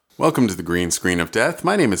Welcome to the Green Screen of Death.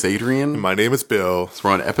 My name is Adrian. My name is Bill. So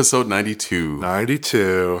we're on episode 92.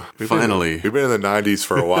 92. Finally. We've been in the 90s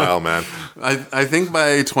for a while, man. I think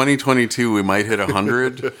by 2022 we might hit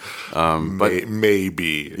 100. But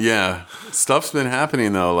maybe. yeah, stuff's been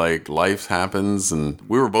happening though. Like life happens, and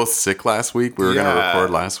we were both sick last week. We were going to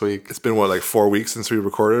record last week. It's been, like 4 weeks since we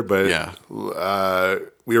recorded, but yeah.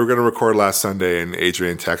 We were going to record last Sunday, and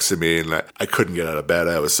Adrian texted me, and I couldn't get out of bed.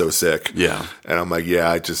 I was so sick. Yeah. And I'm like,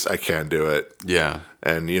 I can't do it. Yeah.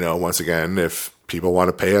 And, once again, if people want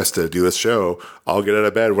to pay us to do this show, I'll get out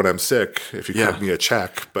of bed when I'm sick if you cut me a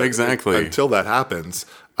check. But exactly. Until that happens,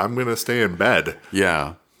 I'm going to stay in bed.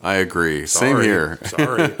 Yeah, I agree. Same here.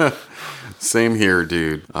 Sorry. Same here,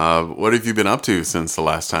 dude. What have you been up to since the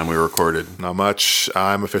last time we recorded? Not much.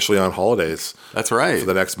 I'm officially on holidays. That's right. For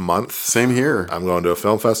the next month. Same here. I'm going to a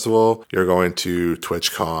film festival. You're going to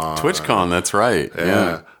TwitchCon. TwitchCon, that's right.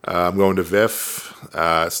 Yeah. I'm going to VIFF.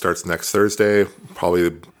 It starts next Thursday, probably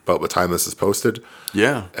about the time this is posted.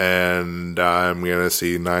 Yeah. And I'm going to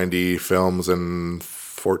see 90 films in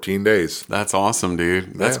 14 days. That's awesome,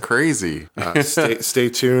 dude. That's crazy. Stay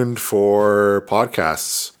tuned for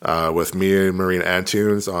podcasts with me and Marina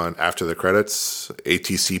Antunes on After the Credits,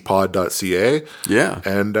 atcpod.ca. Yeah.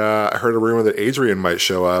 And I heard a rumor that Adrian might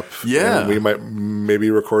show up. Yeah. And we might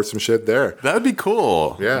maybe record some shit there. That would be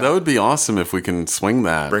cool. Yeah. That would be awesome if we can swing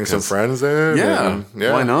that. Bring some friends in. Yeah.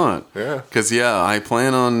 Why not? Yeah. Because, I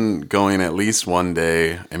plan on going at least one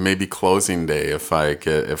day and maybe closing day if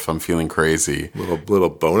I'm feeling crazy.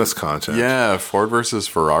 Little bonus content. Yeah, Ford versus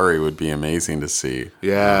Ferrari would be amazing to see.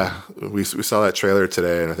 Yeah, we saw that trailer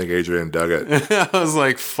today, and I think Adrian dug it. I was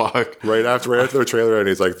like, "Fuck!" Right after the trailer, and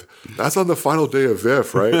he's like, "That's on the final day of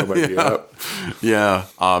VIFF, right?" I'm like, "Yeah."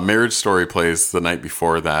 Marriage Story plays the night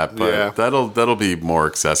before that, but that'll be more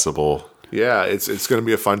accessible. Yeah, it's going to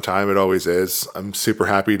be a fun time. It always is. I'm super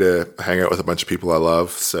happy to hang out with a bunch of people I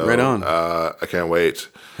love. So right on. I can't wait.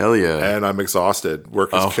 Hell yeah. And I'm exhausted.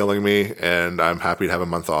 Work is killing me, and I'm happy to have a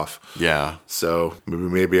month off. Yeah. So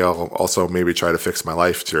maybe I'll also try to fix my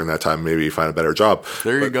life during that time. Maybe find a better job.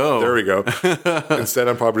 There we go. Instead,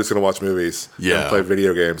 I'm probably just going to watch movies. Yeah. And play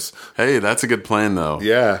video games. Hey, that's a good plan, though.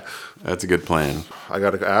 Yeah. That's a good plan. I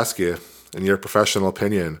got to ask you, in your professional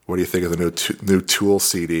opinion, what do you think of the new Tool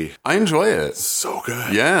CD? I enjoy it. So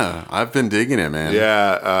good. Yeah, I've been digging it, man.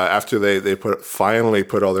 Yeah, after they finally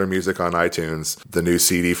put all their music on iTunes, the new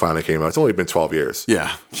CD finally came out. It's only been 12 years.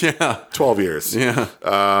 Yeah. 12 years. Yeah.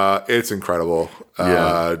 It's incredible.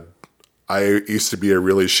 I used to be a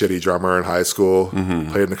really shitty drummer in high school.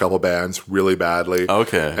 Mm-hmm. Played in a couple bands really badly.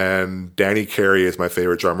 Okay. And Danny Carey is my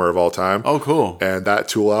favorite drummer of all time. Oh, cool. And that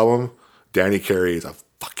Tool album, Danny Carey is a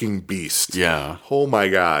fucking beast. Yeah. Oh my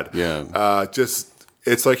God. Yeah.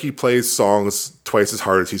 It's like he plays songs twice as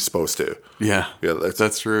hard as he's supposed to. Yeah.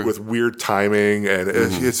 That's true. With weird timing, and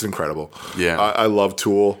it's incredible. Yeah. I love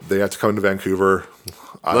Tool. They have to come to Vancouver.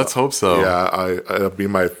 Let's hope so. Yeah. It'll be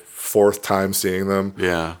my 4th time seeing them.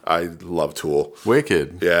 Yeah. I love Tool.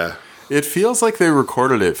 Wicked. Yeah. It feels like they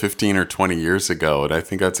recorded it 15 or 20 years ago, and I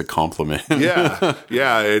think that's a compliment. Yeah.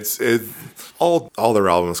 It's all their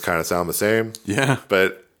albums kind of sound the same. Yeah.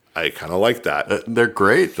 But I kind of like that. They're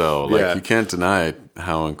great, though. Like, you can't deny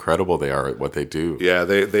how incredible they are at what they do. Yeah,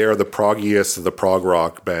 they are the proggiest of the prog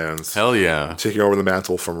rock bands. Hell yeah. Taking over the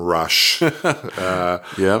mantle from Rush. Yeah,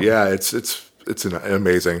 it's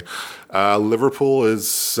amazing. Liverpool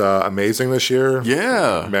is amazing this year.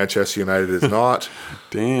 Yeah. Manchester United is not.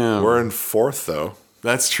 Damn. We're in 4th, though.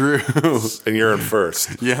 That's true. And you're in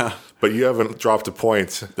 1st. Yeah. But you haven't dropped a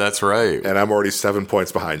point. That's right. And I'm already 7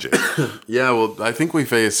 points behind you. Yeah, well, I think we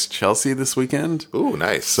face Chelsea this weekend. Ooh,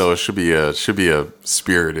 nice. So it should be a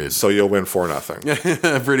spirited. So you'll win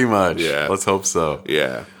 4-0. Pretty much. Yeah. Let's hope so.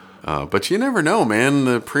 Yeah. But you never know, man.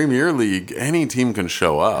 The Premier League, any team can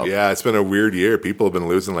show up. Yeah, it's been a weird year. People have been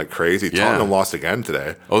losing like crazy. Yeah. Tottenham lost again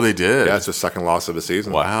today. Oh, they did? Yeah, it's their 2nd loss of the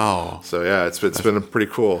season. Wow. So yeah, it's been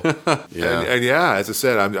pretty cool. Yeah. And as I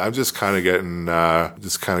said, I'm just kind of getting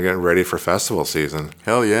ready for festival season.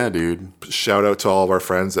 Hell yeah, dude. Shout out to all of our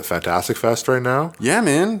friends at Fantastic Fest right now. Yeah,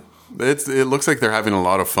 man. It looks like they're having a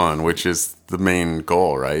lot of fun, which is the main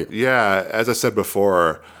goal, right? Yeah, as I said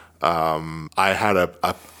before, I had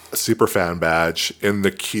a super fan badge in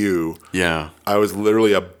the queue. Yeah. I was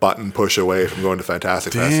literally a button push away from going to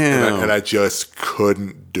Fantastic Fest. And I just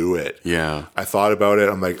couldn't do it. Yeah. I thought about it.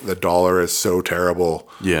 I'm like, the dollar is so terrible.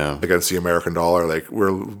 Yeah. Against the American dollar. Like,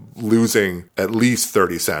 we're losing at least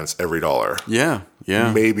 30 cents every dollar. Yeah.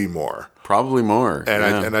 Yeah. Maybe more. Probably more.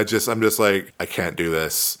 And I'm just like, I can't do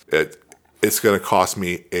this. It's going to cost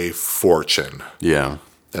me a fortune. Yeah.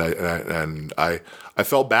 and I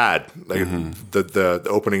felt bad. Like the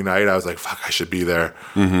opening night, I was like, fuck, I should be there.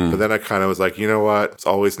 But then I kind of was like, you know what? It's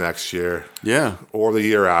always next year. Yeah. Or the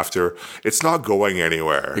year after. It's not going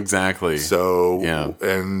anywhere. Exactly. So, yeah.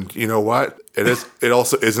 And you know what? It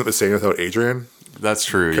also isn't the same without Adrian. That's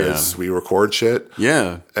true, because we record shit.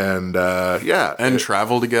 Yeah. And, And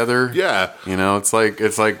travel together. Yeah. You know, it's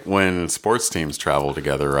like when sports teams travel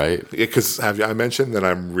together, right? Because I mentioned that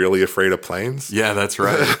I'm really afraid of planes? Yeah, that's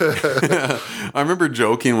right. I remember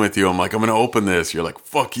joking with you. I'm like, I'm going to open this. You're like,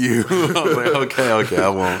 fuck you. I was like, okay, I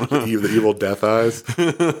won't. The evil death eyes.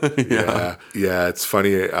 Yeah. Yeah, it's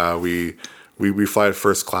funny. We fly at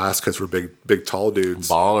first class because we're big, tall dudes.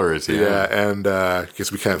 Ballers, yeah. Yeah, and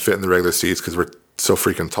because we can't fit in the regular seats because we're so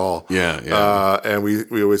freaking tall. Yeah. And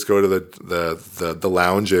we always go to the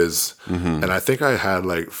lounges, and I think I had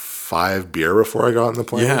like 5 beer before I got on the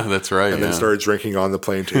plane. Yeah, that's right. And then started drinking on the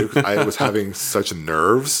plane too. 'Cause I was having such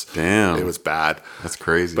nerves. Damn, it was bad. That's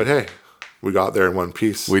crazy. But hey, we got there in one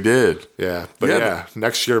piece. We did. Yeah, but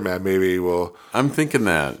next year, man, maybe we'll. I'm thinking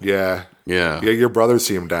that. Yeah. Yeah. Your brother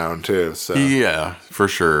seemed down too. So yeah, for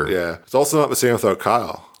sure. Yeah, it's also not the same without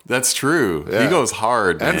Kyle. That's true. Yeah. He goes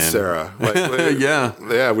hard, and man. Sarah.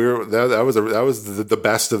 Yeah. We were that was the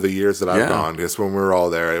best of the years that I've gone. Because when we were all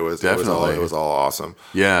there, it was all awesome.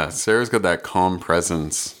 Yeah, Sarah's got that calm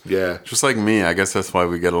presence. Yeah, just like me. I guess that's why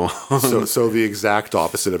we get along. So the exact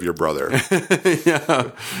opposite of your brother.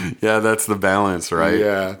 yeah, that's the balance, right?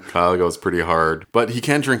 Yeah, Kyle goes pretty hard, but he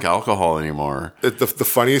can't drink alcohol anymore. The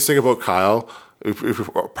funniest thing about Kyle. We've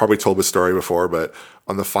probably told this story before, but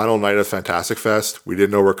on the final night of Fantastic Fest, we didn't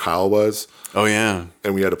know where Kyle was. Oh, yeah.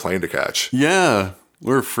 And we had a plane to catch. Yeah.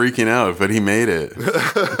 We were freaking out, but he made it.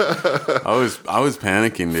 I was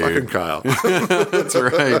panicking, dude. Fucking Kyle. That's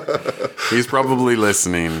right. He's probably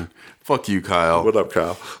listening. Fuck you, Kyle. What up,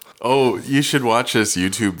 Kyle? Oh, you should watch this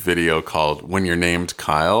YouTube video called When You're Named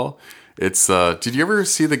Kyle. It's did you ever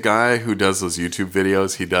see the guy who does those YouTube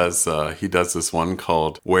videos? He does this one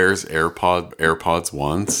called Wears AirPods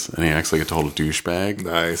Once, and he acts like a total douchebag.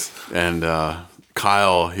 Nice. And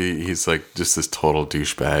Kyle, he's like just this total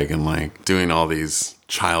douchebag and like doing all these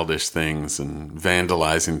childish things and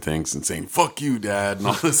vandalizing things and saying "fuck you, Dad" and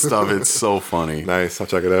all this stuff. It's so funny. Nice. I'll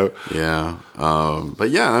check it out. Yeah. But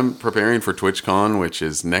yeah, I'm preparing for TwitchCon, which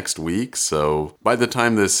is next week. So by the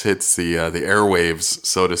time this hits the airwaves,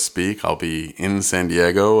 so to speak, I'll be in San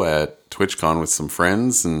Diego at TwitchCon with some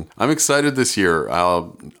friends, and I'm excited this year.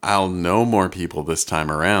 I'll know more people this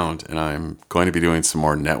time around, and I'm going to be doing some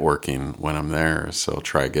more networking when I'm there. So I'll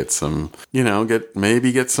try to get some, get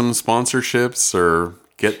some sponsorships or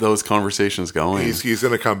get those conversations going. He's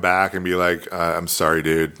gonna come back and be like, "I'm sorry,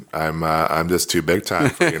 dude. I'm just too big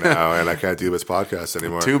time for you now, and I can't do this podcast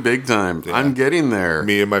anymore." Too big time. Yeah. I'm getting there.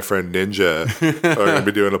 Me and my friend Ninja are gonna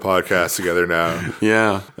be doing a podcast together now.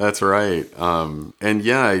 Yeah, that's right. And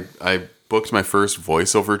yeah, I booked my first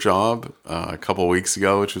voiceover job a couple weeks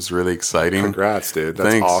ago, which was really exciting. Congrats, dude.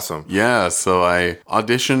 That's awesome. Yeah, so I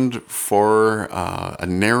auditioned for a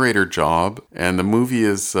narrator job, and the movie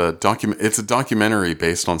is it's a documentary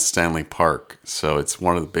based on Stanley Park. So it's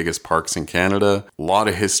one of the biggest parks in Canada. A lot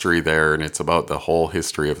of history there, and it's about the whole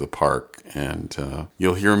history of the park. And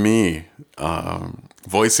you'll hear me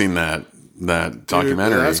voicing that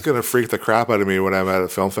documentary. Dude, that's gonna freak the crap out of me when I'm at a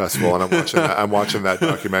film festival and I'm watching that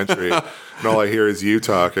documentary, and all I hear is you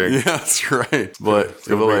talking. Yeah, that's right. But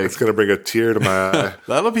it's gonna bring a tear to my eye.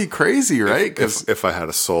 That'll be crazy, right? If I had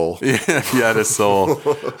a soul. Yeah, if you had a soul.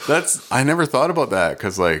 I never thought about that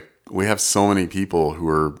because we have so many people who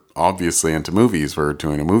are obviously into movies. We're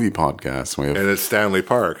doing a movie podcast. And it's Stanley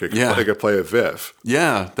Park. They could play at VIF.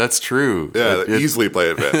 Yeah, that's true. Yeah, easily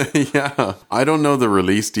play at VIF. Yeah. I don't know the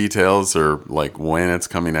release details or like when it's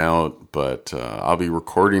coming out, but I'll be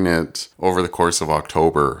recording it over the course of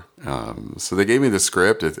October. So they gave me the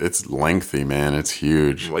script. It's lengthy, man. It's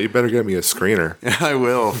huge. Well, you better get me a screener. I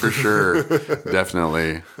will, for sure.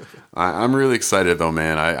 Definitely. I'm really excited, though,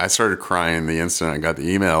 man. I started crying the instant I got the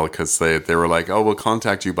email because they were like, "Oh, we'll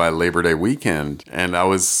contact you by Labor Day weekend." And I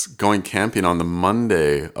was going camping on the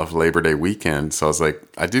Monday of Labor Day weekend. So I was like,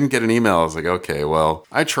 I didn't get an email. I was like, okay, well,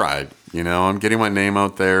 I tried. I'm getting my name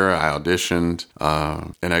out there. I auditioned,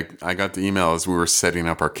 and I got the email as we were setting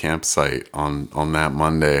up our campsite on that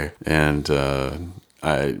Monday, and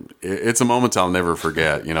it's a moment I'll never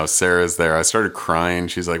forget. Sarah's there. I started crying.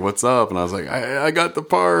 She's like, "What's up?" And I was like, "I got the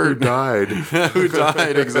part." Who died? Who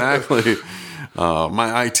died? Exactly.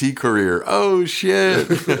 My IT career. Oh shit.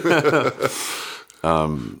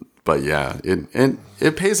 But yeah,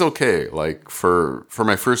 it pays okay. Like for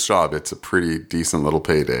my first job, it's a pretty decent little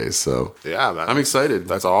payday. So Yeah, man. I'm excited.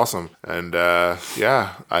 That's awesome. And I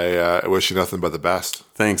wish you nothing but the best.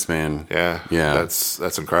 Thanks, man. Yeah. Yeah.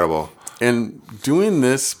 That's incredible. And doing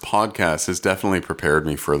this podcast has definitely prepared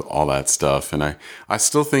me for all that stuff. And I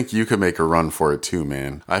still think you could make a run for it too,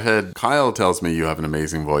 man. Kyle tells me you have an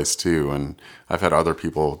amazing voice too. And I've had other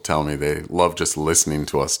people tell me they love just listening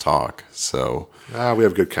to us talk. So we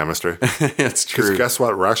have good chemistry. It's true. Because guess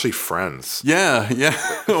what? We're actually friends. Yeah.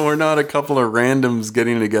 We're not a couple of randoms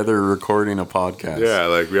getting together recording a podcast. Yeah,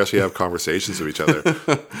 like we actually have conversations with each other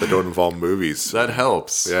that don't involve movies. That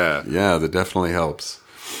helps. Yeah. Yeah, that definitely helps.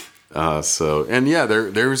 There's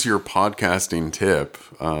your podcasting tip.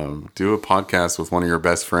 Do a podcast with one of your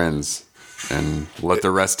best friends and let the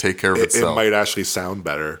rest take care of itself. It might actually sound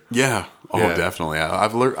better. Yeah. Oh, Yeah. definitely.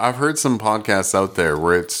 I've heard some podcasts out there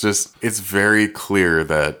where it's very clear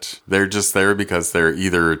that they're just there because they're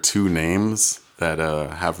either two names that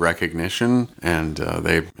have recognition and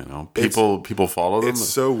people follow them. It's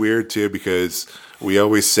so weird too because we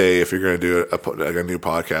always say if you're going to do a new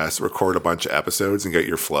podcast, record a bunch of episodes and get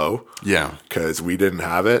your flow. Yeah. Because we didn't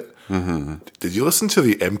have it. Mm-hmm. Did you listen to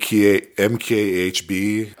the MKHB?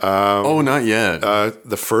 Not yet.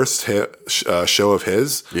 The first show of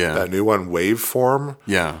his. Yeah. That new one, Waveform.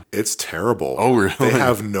 Yeah. It's terrible. Oh, really? They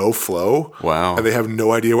have no flow. Wow. And they have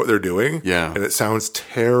no idea what they're doing. Yeah. And it sounds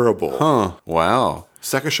terrible. Huh. Wow.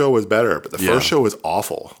 Second show was better, but the first show was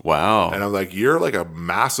awful. Wow. And I'm like, you're like a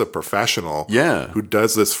massive professional who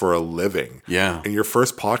does this for a living. Yeah. And your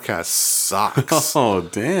first podcast sucks. Oh,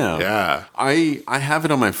 damn. Yeah. I have it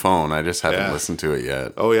on my phone. I just haven't listened to it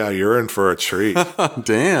yet. Oh, yeah. You're in for a treat.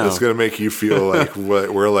 Damn. It's going to make you feel like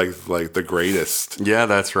we're like the greatest. Yeah,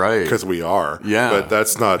 that's right. Because we are. Yeah. But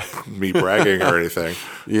that's not me bragging or anything.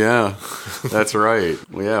 Yeah, that's right.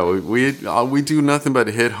 Yeah, we do nothing but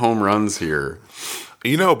hit home runs here.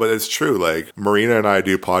 But it's true. Like, Marina and I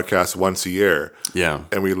do podcasts once a year. Yeah.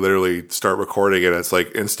 And we literally start recording it. It's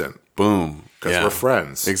like instant. Boom. Because we're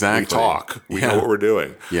friends. Exactly. We talk. We know what we're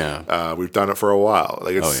doing. Yeah. We've done it for a while.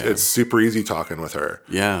 Like, it's super easy talking with her.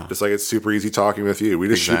 Yeah. Just like it's super easy talking with you. We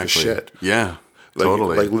just shoot the shit. Yeah. Like,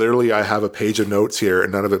 totally. Like, literally, I have a page of notes here,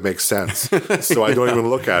 and none of it makes sense. So I don't even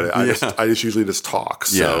look at it. I just usually just talk.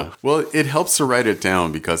 So. Yeah. Well, it helps to write it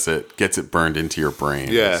down because it gets it burned into your brain.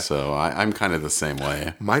 Yeah. So I'm kind of the same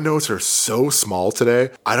way. My notes are so small today.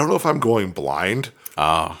 I don't know if I'm going blind.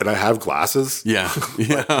 And I have glasses. Yeah.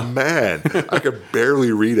 Yeah. Man, I could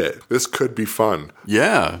barely read it. This could be fun.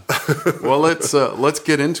 Yeah. Well, let's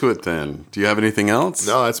get into it then. Do you have anything else?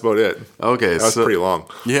 No, that's about it. Okay. That's pretty long.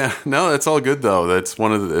 Yeah. No, that's all good though. It's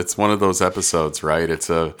one of those episodes, right? It's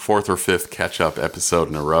a fourth or fifth catch up episode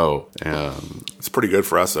in a row. It's pretty good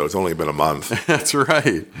for us though. It's only been a month. That's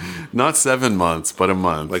right. Not 7 months, but a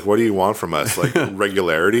month. Like, what do you want from us? Like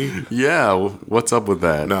regularity? Yeah. What's up with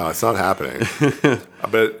that? No, it's not happening.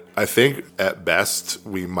 But I think at best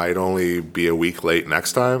we might only be a week late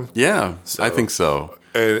next time. Yeah, I think so.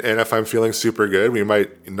 And if I'm feeling super good, we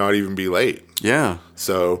might not even be late. Yeah.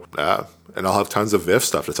 So, and I'll have tons of VIF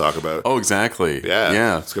stuff to talk about. Oh, exactly. Yeah.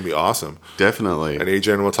 Yeah. It's going to be awesome. Definitely. And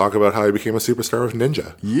Adrian will talk about how he became a superstar with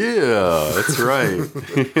Ninja. Yeah, that's right.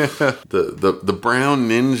 The brown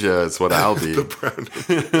ninja is what I'll be. The brown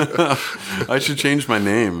ninja. I should change my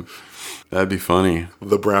name. That'd be funny.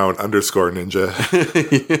 The Brown _ninja.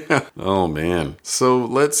 Yeah. Oh, man. So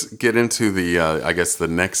let's get into the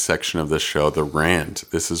next section of this show, the rant.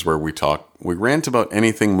 This is where we rant about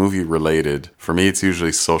anything movie related. For me, it's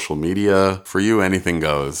usually social media. For you, anything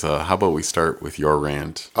goes. How about we start with your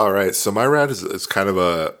rant? All right. So my rant is kind of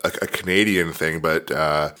a Canadian thing, but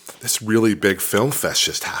this really big film fest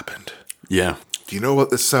just happened. Yeah. Do you know what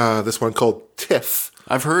this one called TIFF?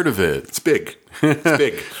 I've heard of it. It's big. It's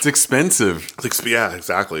big. It's expensive. Yeah,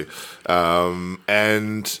 exactly.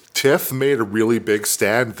 And TIFF made a really big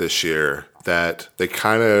stand this year that they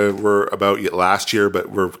kind of were about last year,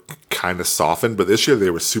 but were kind of softened. But this year they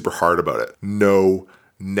were super hard about it. No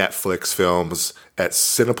Netflix films at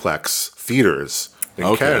Cineplex theaters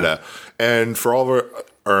in Canada. And for all of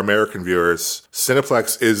our American viewers,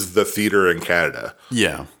 Cineplex is the theater in Canada.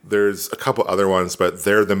 Yeah. There's a couple other ones, but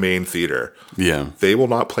they're the main theater. Yeah. They will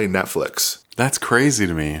not play Netflix. That's crazy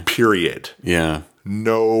to me. Period. Yeah.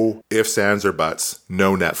 No ifs, ands, or buts.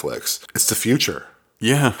 No Netflix. It's the future.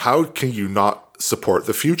 Yeah. How can you not support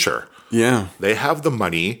the future? Yeah. They have the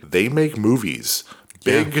money. They make movies.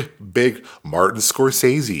 Big Martin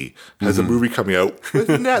Scorsese has a movie coming out with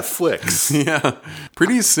Netflix. Yeah.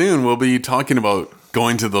 Pretty soon we'll be talking about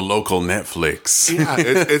going to the local Netflix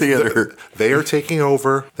theater. They are taking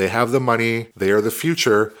over. They have the money. They are the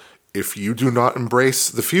future. if you do not embrace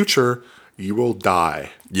the future, you will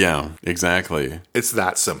die. Yeah, exactly. It's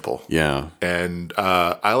that simple. Yeah. And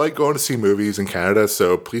I like going to see movies in Canada,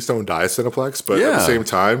 so please don't die, Cineplex. But at the same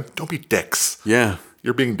time, don't be dicks. Yeah.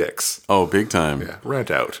 You're being dicks. Oh, big time. Yeah, rent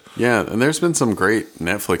out. Yeah, and there's been some great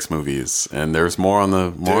Netflix movies, and there's more on the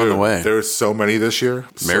way. There's so many this year.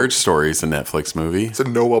 Marriage Story's a Netflix movie. It's a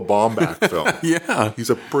Noah Baumbach film. Yeah. He's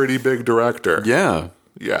a pretty big director. Yeah.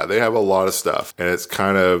 Yeah, they have a lot of stuff, and it's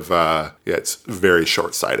kind of it's very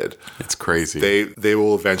short-sighted. It's crazy. They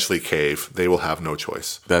will eventually cave. They will have no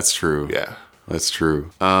choice. That's true. Yeah, that's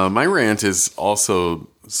true. My rant is also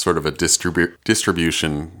sort of a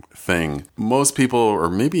distribution thing. Most people, or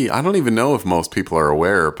maybe I don't even know if most people are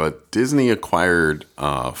aware, but Disney acquired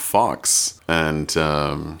Fox and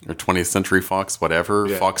or 20th Century Fox, whatever,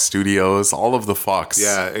 Fox Studios, all of the Fox.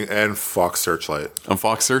 Yeah, and Fox Searchlight. And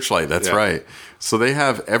Fox Searchlight, that's right. So they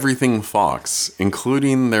have everything Fox,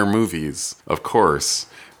 including their movies, of course.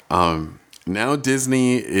 Now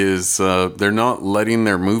Disney is, they're not letting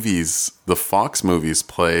their movies, the Fox movies,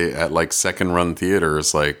 play at like second run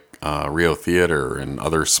theaters like Rio Theater and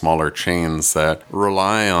other smaller chains that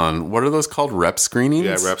rely on, what are those called? Rep screenings?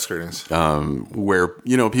 Yeah, rep screenings. Where,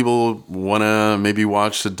 you know, people want to maybe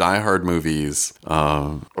watch the Die Hard movies, you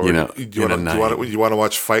know, you want to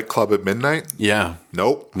watch Fight Club at midnight? Yeah.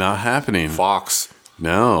 Nope. Not happening. Fox.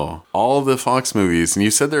 No. All the Fox movies. And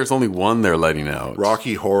you said there's only one they're letting out.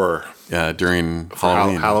 Rocky Horror. Yeah, during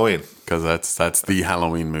Halloween. Because that's the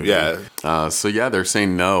Halloween movie. Yeah. So yeah, they're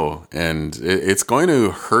saying no, and it's going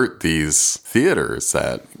to hurt these theaters.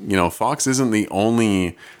 That, you know, Fox isn't the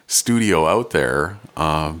only studio out there,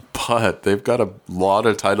 but they've got a lot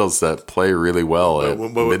of titles that play really well at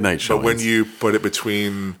midnight showings. But when you put it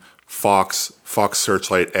between Fox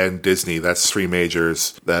Searchlight, and Disney, that's three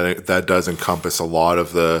majors. That does encompass a lot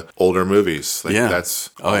of the older movies. Like, that's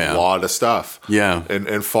a lot of stuff. Yeah.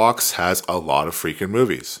 And Fox has a lot of freaking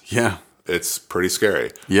movies. Yeah. It's pretty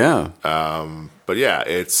scary. Yeah. But yeah,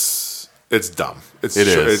 it's dumb. It is.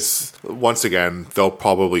 It's once again, they'll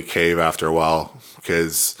probably cave after a while,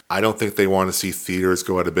 because I don't think they want to see theaters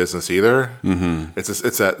go out of business either. Mm-hmm. It's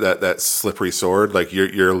that slippery sword. Like,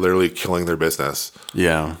 you're literally killing their business.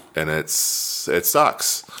 Yeah. And it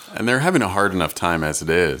sucks. And they're having a hard enough time as it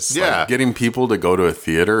is. Yeah. Like, getting people to go to a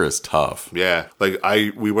theater is tough. Yeah. Like,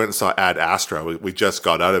 we went and saw Ad Astra. We just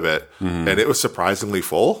got out of it, and it was surprisingly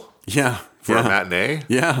full. Yeah. For a matinee.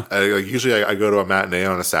 Yeah. Usually I go to a matinee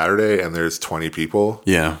on a Saturday and there's 20 people.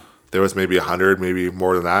 Yeah. There was maybe 100, maybe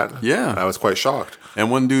more than that. Yeah. And I was quite shocked. And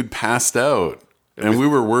one dude passed out. And we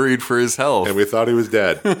were worried for his health. And we thought he was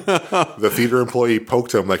dead. The theater employee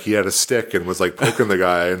poked him like he had a stick and was like poking the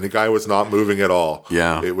guy. And the guy was not moving at all.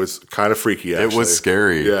 Yeah. It was kind of freaky, actually. It was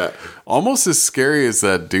scary. Yeah. Almost as scary as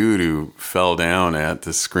that dude who fell down at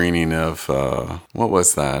the screening of, what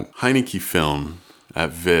was that? Heineke film at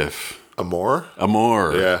VIF. Amor?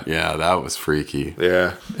 Yeah. Yeah, that was freaky.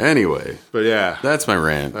 Yeah. Anyway. But yeah. That's my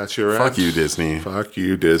rant. That's your rant? Fuck you, Disney. Fuck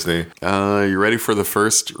you, Disney. You ready for the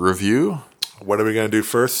first review? What are we going to do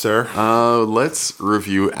first, sir? Let's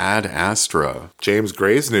review Ad Astra. James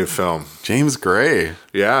Gray's new film. James Gray.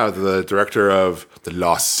 Yeah, the director of The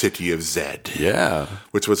Lost City of Zed. Yeah.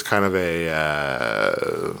 Which was kind of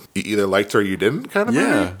a you either liked or you didn't kind of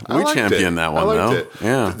movie. We championed that one, though. It.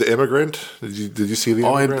 Yeah. The Immigrant. Did you see The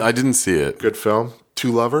Immigrant? I didn't see it. Good film.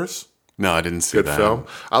 Two Lovers. No, I didn't see that. Good film.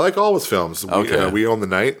 I like all his films. Okay. We Own the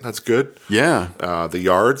Night. That's good. Yeah. The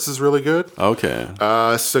Yards is really good. Okay.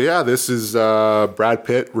 So yeah, this is Brad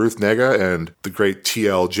Pitt, Ruth Negga, and the great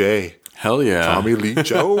TLJ. Hell yeah. Tommy Lee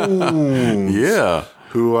Jones. Yeah.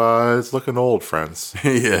 Who is looking old, friends.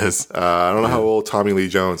 He is. I don't know how old Tommy Lee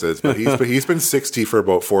Jones is, but he's been 60 for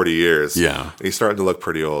about 40 years. Yeah. And he's starting to look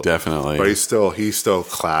pretty old. Definitely. But he still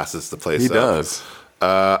classes the place up. He does.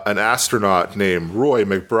 An astronaut named Roy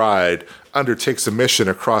McBride undertakes a mission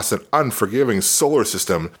across an unforgiving solar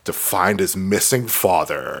system to find his missing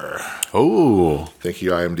father. Oh. Thank you,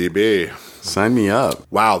 IMDb. Sign me up.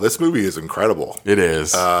 Wow, this movie is incredible. It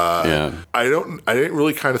is. Yeah. I didn't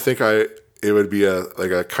really kind of think it would be a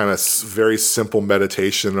kind of very simple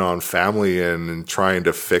meditation on family and trying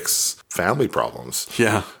to fix family problems.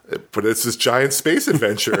 Yeah. But it's this giant space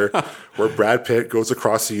adventure where Brad Pitt goes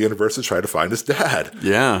across the universe to try to find his dad.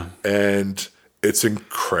 Yeah. And it's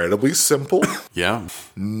incredibly simple. Yeah.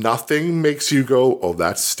 Nothing makes you go, oh,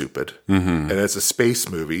 that's stupid. Mm-hmm. And it's a space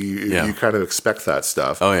movie. You kind of expect that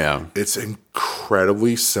stuff. Oh, yeah. It's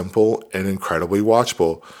incredibly simple and incredibly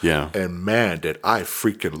watchable. Yeah. And man, did I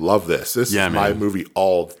freaking love this. This is my movie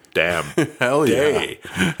all damn Hell day.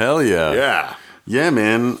 Yeah. Hell yeah. Yeah. Yeah,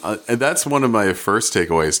 man. And that's one of my first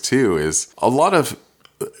takeaways, too, is a lot of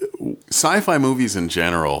sci-fi movies in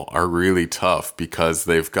general are really tough because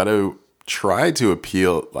they've got to try to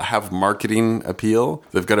have marketing appeal.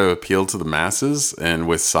 They've got to appeal to the masses. And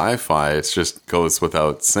with sci-fi, it just goes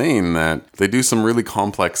without saying that they do some really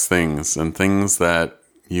complex things and things that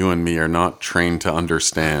you and me are not trained to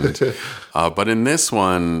understand. But in this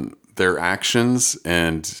one, their actions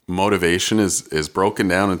and motivation is broken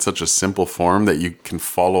down in such a simple form that you can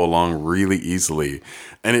follow along really easily.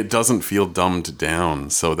 And it doesn't feel dumbed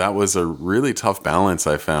down. So that was a really tough balance,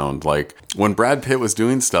 I found. Like, when Brad Pitt was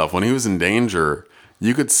doing stuff, when he was in danger,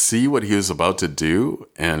 you could see what he was about to do.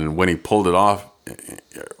 And when he pulled it off,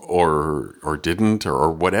 or didn't,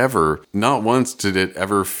 or whatever, not once did it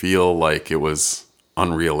ever feel like it was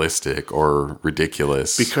unrealistic or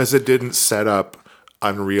ridiculous. Because it didn't set up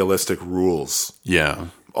unrealistic rules. Yeah.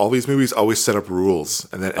 All these movies always set up rules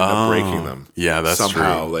and then end up breaking them. Yeah, that's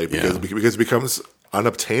somehow, true. like because it becomes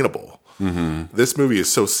unobtainable. Mm-hmm. This movie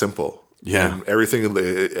is so simple. Yeah. And everything,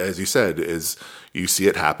 as you said, is you see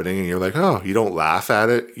it happening and you're like, oh, you don't laugh at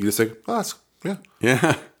it. You just think, oh,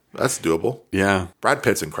 that's doable. Yeah. Brad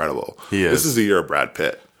Pitt's incredible. He is. This is the year of Brad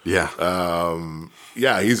Pitt. Yeah.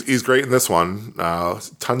 He's great in this one.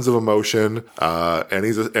 Tons of emotion, and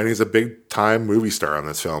he's a big time movie star on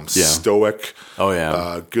this film. Yeah. Stoic. Oh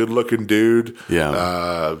yeah. Good looking dude.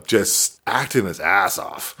 Yeah. Just acting his ass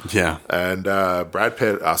off. Yeah. And Brad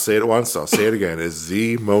Pitt, I'll say it once, I'll say it again, is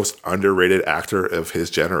the most underrated actor of his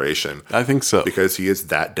generation. I think so. Because he is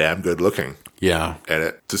that damn good looking. Yeah. And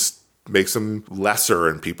it just makes him lesser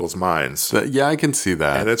in people's minds. Yeah, I can see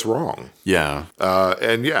that. And it's wrong. Yeah.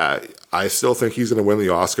 I still think he's going to win the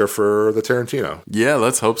Oscar for the Tarantino. Yeah,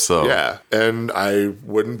 let's hope so. Yeah, and I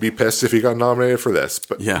wouldn't be pissed if he got nominated for this,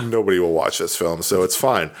 but nobody will watch this film, so it's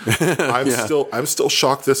fine. I'm still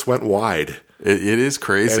shocked this went wide. It is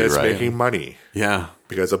crazy, and it's right? making money. Yeah,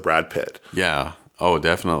 because of Brad Pitt. Yeah. Oh,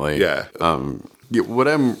 definitely. Yeah.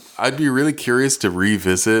 I'd be really curious to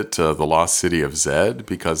revisit The Lost City of Zed,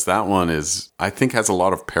 because that one I think has a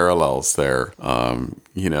lot of parallels there.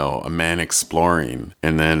 A man exploring,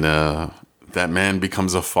 and then that man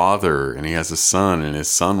becomes a father, and he has a son, and his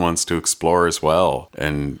son wants to explore as well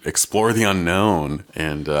and explore the unknown.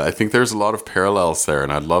 And I think there's a lot of parallels there,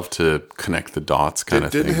 and I'd love to connect the dots kind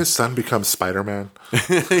of thing. Didn't his son become Spider-Man?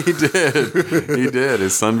 He did.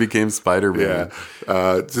 His son became Spider-Man.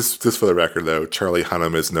 Yeah. Just for the record, though, Charlie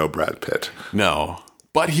Hunnam is no Brad Pitt. No.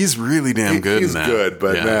 But he's really damn good in that. He's good,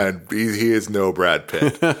 but man, he is no Brad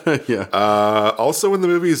Pitt. Yeah. Also in the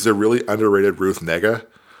movie is a really underrated Ruth Negga.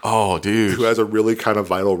 Oh, dude. Who has a really kind of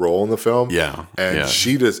vital role in the film. Yeah. And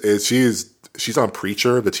she's on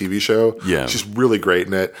Preacher, the TV show. Yeah. She's really great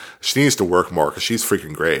in it. She needs to work more because she's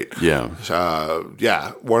freaking great. Yeah.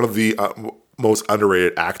 One of the most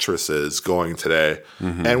underrated actresses going today.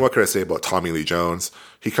 Mm-hmm. And what can I say about Tommy Lee Jones?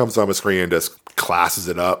 He comes on the screen and just classes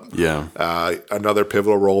it up. Yeah. Another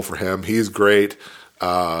pivotal role for him. He's great.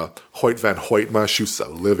 Hoyt van Hoytma shoots the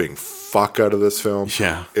living fuck out of this film.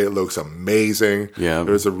 Yeah. It looks amazing. Yeah.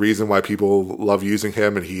 There's a reason why people love using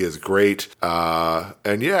him, and he is great. The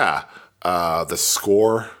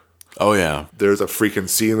score. Oh, yeah. There's a freaking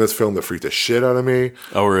scene in this film that freaked the shit out of me.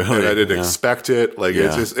 Oh, really? And I didn't expect it. Like,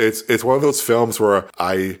 it's one of those films where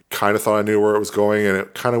I kind of thought I knew where it was going, and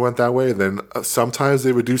it kind of went that way. And then sometimes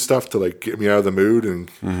they would do stuff to, like, get me out of the mood and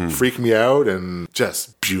freak me out, and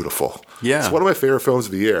just beautiful. Yeah. It's one of my favorite films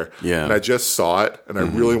of the year. Yeah. And I just saw it, and I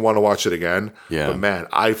really want to watch it again. Yeah. But, man,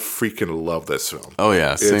 I freaking love this film. Oh,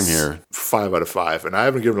 yeah. Same here. 5 out of 5. And I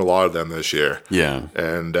haven't given a lot of them this year. Yeah.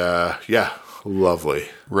 And, lovely.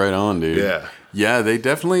 Right on, dude. Yeah. Yeah, they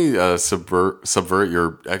definitely subvert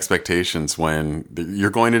your expectations when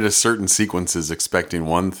you're going into certain sequences expecting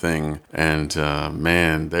one thing, and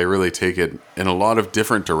man, they really take it in a lot of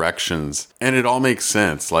different directions, and it all makes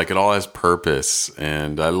sense. Like, it all has purpose,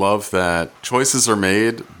 and I love that choices are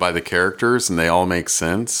made by the characters, and they all make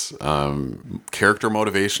sense. Character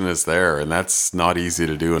motivation is there, and that's not easy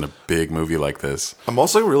to do in a big movie like this. I'm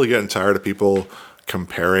also really getting tired of people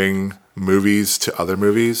comparing movies to other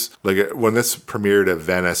movies. Like, when this premiered at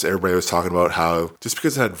Venice, everybody was talking about how just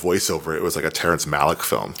because it had voiceover, it was like a Terrence Malick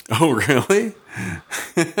film. Oh, really?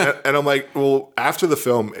 and I'm like, well, after the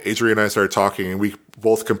film, Adrian and I started talking, and we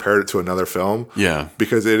both compared it to another film. Yeah.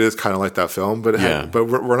 Because it is kind of like that film, but but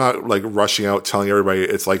we're not like rushing out telling everybody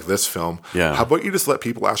it's like this film. Yeah. How about you just let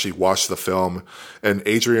people actually watch the film? And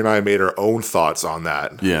Adrian and I made our own thoughts on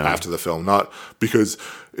that after the film, not because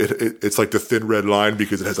it's like the Thin Red Line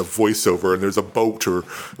because it has a voiceover voiceover and there's a boat or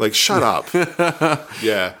like, shut up.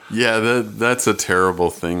 Yeah. Yeah, that's a terrible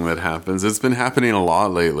thing that happens. It's been happening a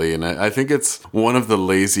lot lately, and I think it's one of the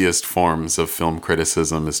laziest forms of film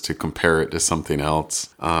criticism is to compare it to something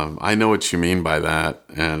else. I know what you mean by that,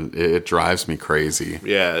 and it drives me crazy.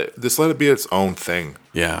 Yeah, just let it be its own thing.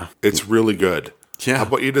 Yeah. It's really good. Yeah. How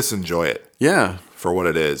about you just enjoy it Yeah. for what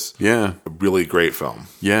it is? Yeah. A really great film.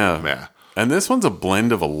 Yeah. Yeah. And this one's a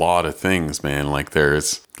blend of a lot of things, man. Like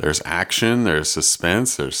there's action, there's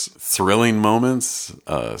suspense, there's thrilling moments,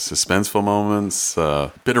 suspenseful moments,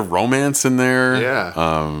 bit of romance in there.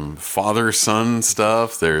 Yeah. Father-son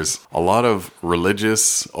stuff. There's a lot of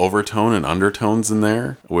religious overtone and undertones in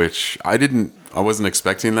there, which I wasn't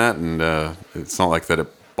expecting that. And it's not like that it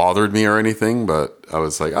bothered me or anything, but I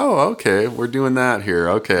was like, oh, okay, we're doing that here.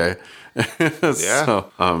 Okay. Yeah.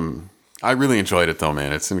 So, I really enjoyed it though,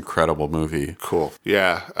 man. It's an incredible movie. Cool.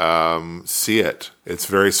 Yeah. See it. It's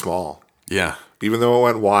very small. Yeah. Even though it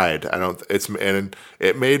went wide, and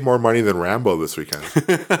it made more money than Rambo this weekend,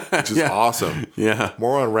 which is awesome. Yeah.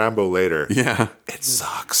 More on Rambo later. Yeah. It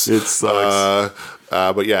sucks. It sucks.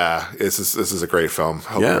 But yeah, this is a great film.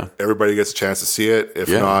 Hope everybody gets a chance to see it. If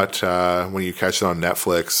not, when you catch it on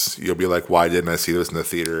Netflix, you'll be like, why didn't I see this in the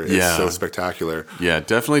theater? It's so spectacular. Yeah,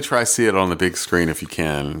 definitely try see it on the big screen if you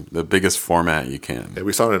can. The biggest format you can. Yeah,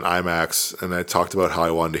 we saw it in IMAX, and I talked about how I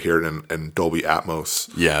wanted to hear it in Dolby Atmos.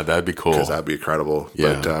 Yeah, that'd be cool. Because that'd be incredible.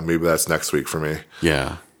 Yeah. But maybe that's next week for me.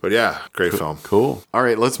 Yeah. But yeah, great film. Cool. All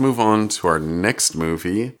right, let's move on to our next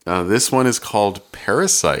movie. This one is called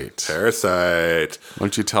Parasite. Parasite. Why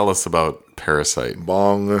don't you tell us about Parasite?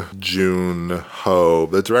 Bong Joon-ho,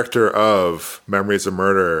 the director of Memories of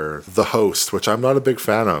Murder, The Host, which I'm not a big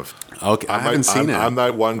fan of. Okay, I haven't seen it. I'm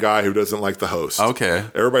that one guy who doesn't like The Host. Okay.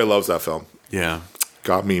 Everybody loves that film. Yeah.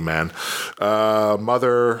 Got me, man.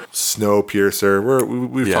 Mother, Snowpiercer.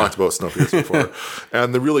 We've talked about Snowpiercer before.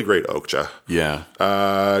 And the really great Okja. Yeah.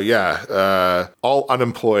 All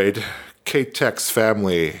unemployed, K-Tech's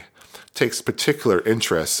family takes particular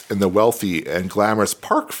interest in the wealthy and glamorous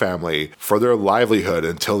Park family for their livelihood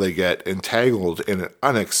until they get entangled in an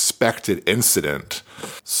unexpected incident.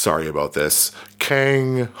 Sorry about this.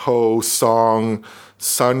 Kang Ho Song,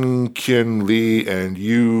 Sun Kyun Lee, and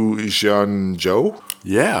Yu Jeon Jo.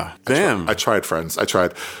 Yeah. Damn. I tried, friends. I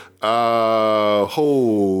tried.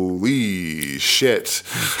 Holy shit.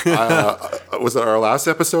 Was it our last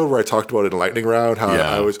episode where I talked about it in Lightning Round? How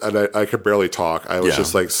I could barely talk. I was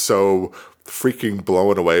just like so freaking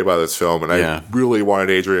blown away by this film. And I really wanted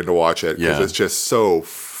Adrian to watch it because it's just so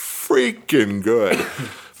freaking good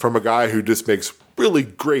from a guy who just makes really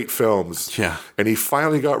great films. Yeah. And he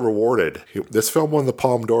finally got rewarded. This film won the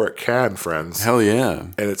Palme d'Or at Cannes, friends. Hell yeah.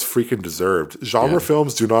 And it's freaking deserved. Genre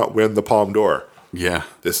films do not win the Palme d'Or. Yeah.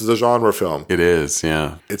 This is a genre film. It is,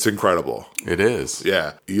 yeah. It's incredible. It is.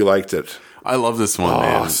 Yeah. You liked it. I love this one,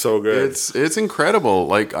 man. Oh, so good. It's incredible.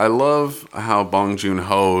 Like, I love how Bong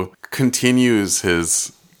Joon-ho continues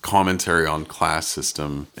his commentary on class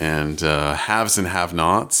system and haves and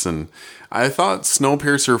have-nots. And I thought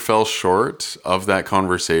Snowpiercer fell short of that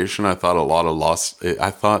conversation. I thought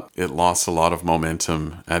it lost a lot of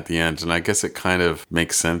momentum at the end, and I guess it kind of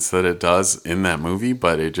makes sense that it does in that movie,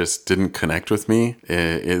 but it just didn't connect with me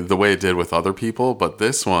the way it did with other people. But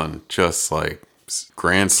this one, just like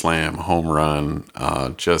grand slam, home run,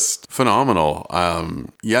 just phenomenal.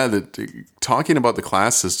 Talking about the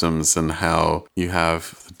class systems and how you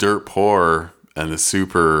have the dirt poor and the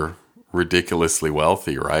super ridiculously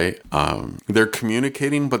wealthy, right? They're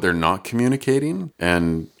communicating, but they're not communicating.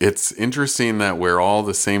 And it's interesting that we're all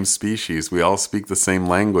the same species. We all speak the same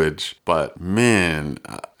language. But man,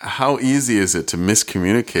 how easy is it to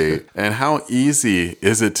miscommunicate? And how easy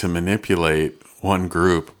is it to manipulate one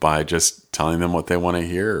group by just telling them what they want to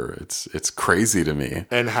hear? It's crazy to me.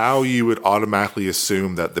 And how you would automatically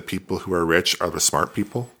assume that the people who are rich are the smart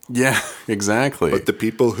people. Yeah, exactly. But the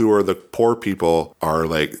people who are the poor people are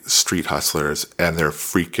like street hustlers, and they're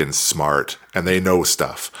freaking smart, and they know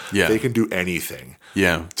stuff. Yeah. They can do anything.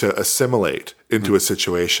 Yeah. To assimilate into a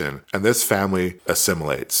situation. And this family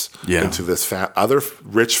assimilates into this other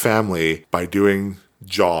rich family by doing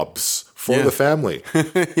jobs for the family.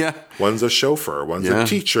 Yeah. One's a chauffeur, one's a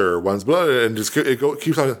teacher, one's blah, and just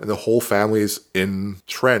keeps on. And the whole family's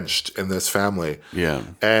entrenched in this family. Yeah.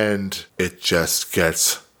 And it just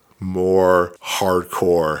gets more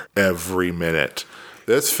hardcore every minute.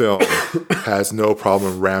 This film has no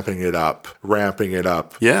problem ramping it up.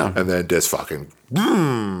 Yeah. And then just fucking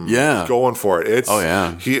going for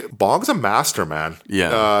it. Bong's a master, man.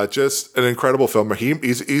 Yeah. Just an incredible filmer.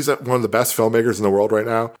 He's one of the best filmmakers in the world right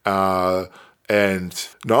now. And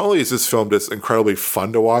not only is this film just incredibly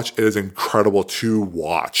fun to watch, it is incredible to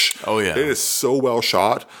watch. Oh, yeah. It is so well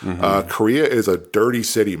shot. Korea is a dirty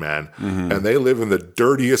city, man. And they live in the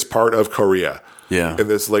dirtiest part of Korea. Yeah. In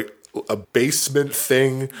this like a basement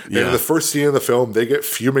thing. And in the first scene of the film, they get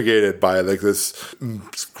fumigated by like this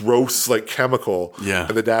gross like chemical. Yeah.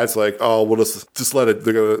 And the dad's like, oh, we'll just let it,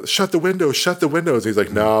 they're going to shut the windows. And he's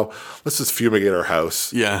like, no, let's just fumigate our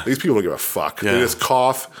house. Yeah. These people don't give a fuck. Yeah. They just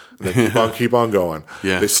cough and they keep on going.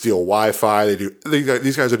 Yeah. They steal Wi-Fi.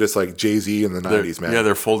 These guys are just like Jay-Z in the 90s, man. Yeah,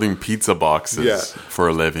 they're folding pizza boxes for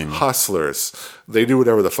a living. Hustlers. They do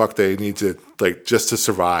whatever the fuck they need to, like, just to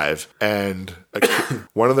survive. And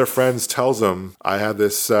one of their friends tells them, I have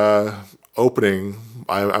this opening.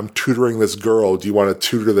 I'm tutoring this girl. Do you want to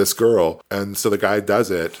tutor this girl? And so the guy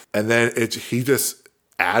does it. And then he just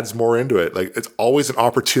adds more into it. Like, it's always an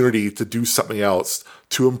opportunity to do something else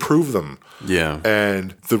to improve them. Yeah.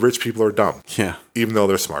 And the rich people are dumb. Yeah. Even though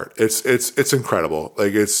they're smart. It's incredible.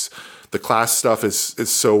 Like, the class stuff is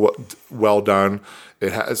so well done.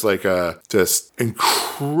 It has like a just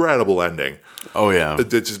incredible ending. Oh yeah.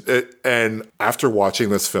 And after watching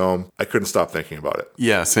this film, I couldn't stop thinking about it.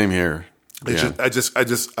 Yeah, same here. I just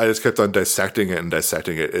kept on dissecting it.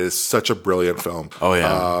 It is such a brilliant film. Oh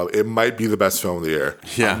yeah. It might be the best film of the year.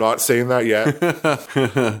 Yeah. I'm not saying that yet,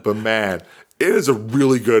 but man, it is a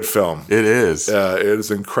really good film. It is. It is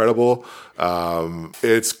incredible.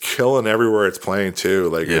 It's killing everywhere it's playing too.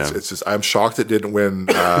 Like it's just, I'm shocked it didn't win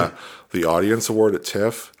the audience award at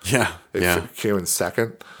TIFF. Yeah. It came in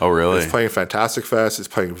second. Oh really? It's playing Fantastic Fest. It's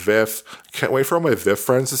playing VIFF. Can't wait for all my VIFF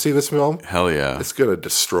friends to see this film. Hell yeah. It's gonna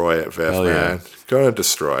destroy it, VIFF, Hell man. Yeah. Gonna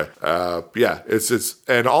destroy. It's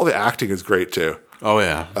and all the acting is great too. Oh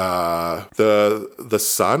yeah. The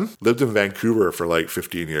son lived in Vancouver for like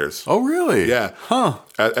 15 years. Oh really? Yeah. Huh.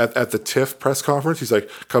 At the TIFF press conference, he's like,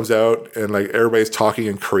 comes out and like everybody's talking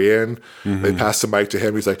in Korean. They pass the mic to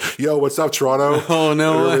him. He's like, "Yo, what's up, Toronto?" Oh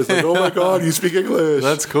no. Everybody's like, "Oh my god, you speak English."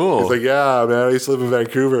 That's cool. He's like, "Yeah, man, I used to live in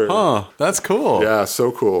Vancouver." Huh. That's cool. Yeah,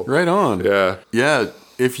 so cool. Right on. Yeah. Yeah.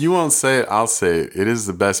 If you won't say it, I'll say it. It is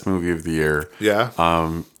the best movie of the year. Yeah.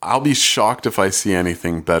 I'll be shocked if I see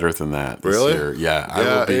anything better than that this Really? year. Yeah, I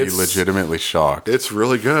will be legitimately shocked. It's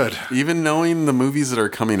really good. Even knowing the movies that are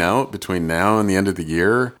coming out between now and the end of the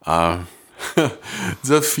year,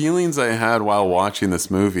 the feelings I had while watching this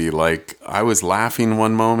movie, like I was laughing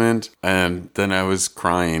one moment and then I was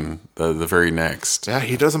crying the very next. Yeah,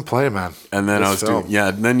 he doesn't play, man. And then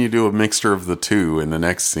and then you do a mixture of the two in the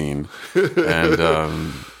next scene.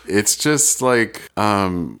 And it's just like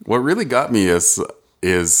what really got me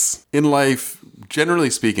is in life, generally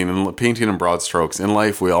speaking, in painting in broad strokes, in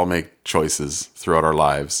life we all make choices throughout our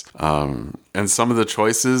lives. And some of the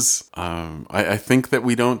choices, I think that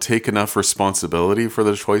we don't take enough responsibility for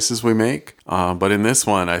the choices we make. But in this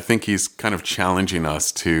one, I think he's kind of challenging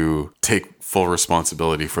us to take full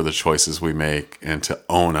responsibility for the choices we make and to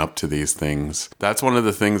own up to these things. That's one of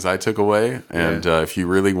the things I took away. And if you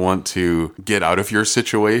really want to get out of your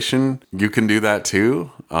situation, you can do that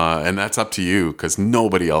too. And that's up to you because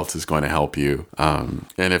nobody else is going to help you. And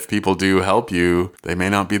if people do help you, they may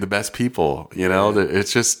not be the best people. You know,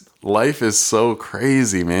 it's just... life is so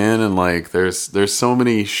crazy, man, and like there's so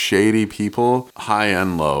many shady people, high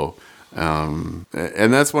and low, and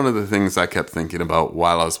that's one of the things I kept thinking about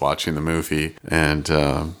while I was watching the movie, and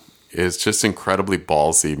it's just incredibly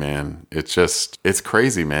ballsy, man. It's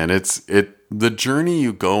crazy, man. The journey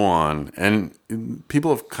you go on, and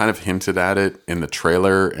people have kind of hinted at it in the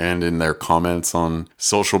trailer and in their comments on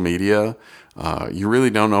social media. You really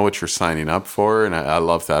don't know what you're signing up for, and I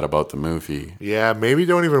love that about the movie. Yeah, maybe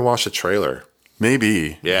don't even watch the trailer.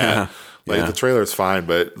 Maybe. Yeah. The trailer is fine,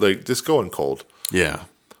 but like just go in cold. Yeah,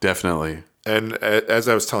 definitely. And as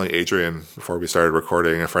I was telling Adrian before we started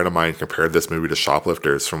recording, a friend of mine compared this movie to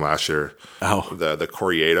Shoplifters from last year. Oh. The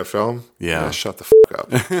Corrieda film. Yeah. Shut the fuck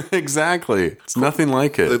up. Exactly. It's nothing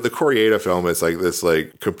like it. The Corrieda film is like this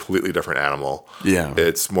like completely different animal. Yeah.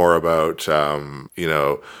 It's more about,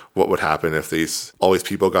 what would happen if all these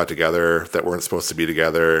people got together that weren't supposed to be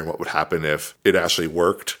together, and what would happen if it actually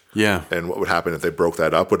worked. Yeah. And what would happen if they broke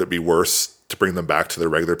that up? Would it be worse to bring them back to their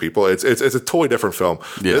regular people? It's a totally different film.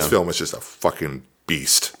 Yeah. This film is just a fucking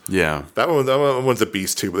beast. Yeah. That one's a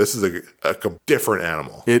beast too, but this is a different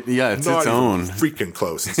animal. It's not its even own. Freaking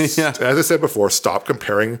close. As I said before, stop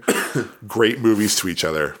comparing great movies to each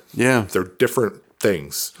other. Yeah. They're different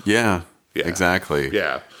things. Yeah. Exactly.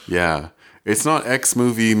 Yeah. Yeah. It's not X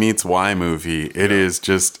movie meets Y movie. It is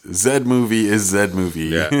just Z movie is Z movie.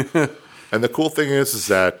 Yeah. And the cool thing is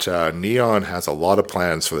that Neon has a lot of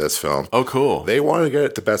plans for this film. Oh, cool. They want to get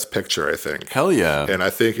it to Best Picture, I think. Hell yeah. And I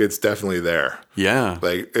think it's definitely there. Yeah.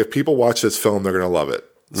 Like, if people watch this film, they're going to love it.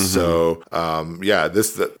 Mm-hmm. So,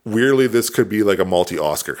 weirdly, this could be like a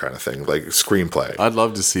multi-Oscar kind of thing, like screenplay. I'd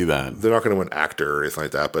love to see that. They're not going to win actor or anything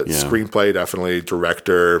like that, but screenplay, definitely,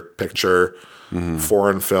 director, picture,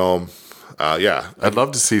 foreign film. I'd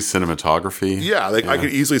love to see cinematography. Yeah, I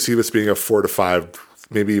could easily see this being a 4 to 5,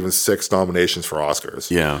 maybe even 6 nominations for Oscars.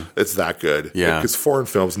 Yeah. It's that good. Yeah. Because foreign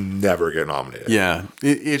films never get nominated. Yeah.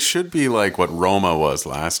 It should be like what Roma was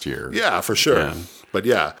last year. Yeah, for sure. Yeah. But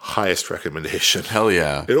highest recommendation. Hell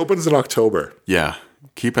yeah. It opens in October. Yeah.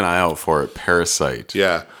 Keep an eye out for it. Parasite.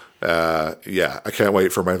 Yeah. I can't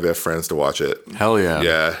wait for my VIF friends to watch it. Hell yeah.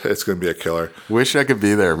 Yeah, it's going to be a killer. Wish I could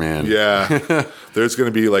be there, man. Yeah. There's going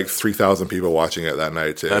to be like 3,000 people watching it that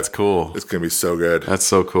night, too. That's cool. It's going to be so good. That's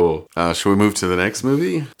so cool. Should we move to the next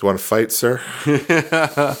movie? Do you want to fight, sir?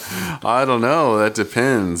 I don't know. That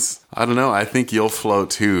depends. I don't know. I think you'll float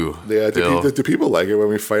too. Yeah. Do people like it when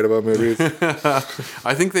we fight about movies?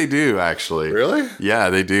 I think they do, actually. Really? Yeah,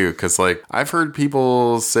 they do. Because, like, I've heard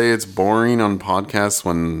people say it's boring on podcasts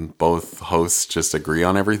when both hosts just agree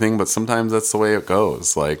on everything, but sometimes that's the way it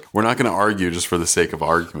goes. Like, we're not going to argue just for the sake of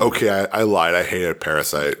argument. Okay, I lied. I hated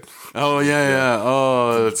Parasite. Oh, yeah.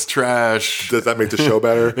 Oh, it's trash. Does that make the show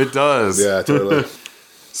better? It does. Yeah, totally.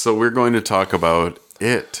 So we're going to talk about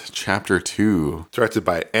It, Chapter 2. Directed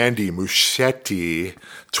by Andy Muschietti,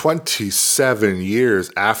 27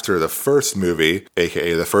 years after the first movie,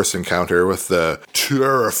 a.k.a. the first encounter with the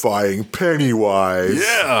terrifying Pennywise.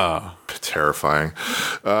 Yeah. Terrifying.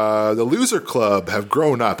 The Loser Club have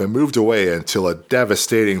grown up and moved away until a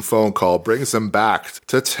devastating phone call brings them back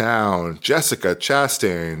to town. Jessica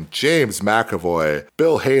Chastain, James McAvoy,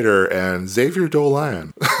 Bill Hader, and Xavier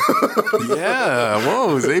Dolan. Yeah.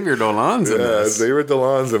 Whoa, Xavier Dolan's in this. Xavier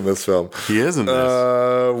Dolan's in this film. He is in this.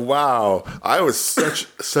 Wow. I was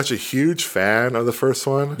such a huge fan of the first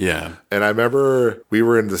one. Yeah. And I remember we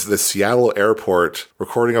were in the Seattle airport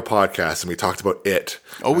recording a podcast and we talked about it.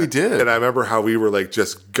 Oh, we did. And I remember how we were like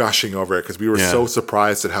just gushing over it because we were so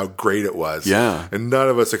surprised at how great it was. Yeah. And none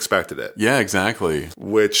of us expected it. Yeah, exactly.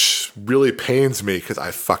 Which really pains me because I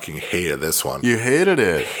fucking hated this one. You hated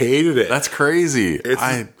it. Hated it. That's crazy.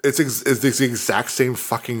 It's the exact same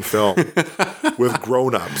fucking film with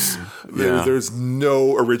grown-ups. Yeah. There's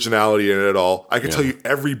no originality in it at all. I can tell you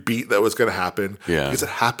every beat that was going to happen because it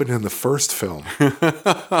happened in the first film.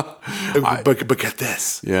 But get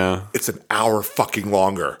this. Yeah. It's an hour fucking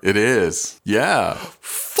longer. It is. Yeah.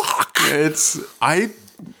 Fuck. When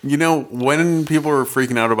people were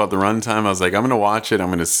freaking out about the runtime, I was like, I'm going to watch it. I'm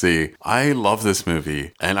going to see. I love this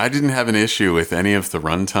movie. And I didn't have an issue with any of the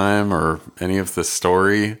runtime or any of the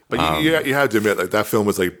story. But you have to admit, like, that film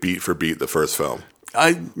was like beat for beat the first film.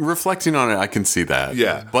 Reflecting on it, I can see that.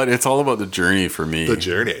 Yeah. But it's all about the journey for me. The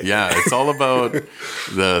journey. Yeah. It's all about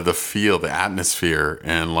the feel, the atmosphere.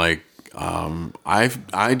 And like,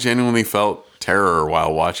 I genuinely felt terror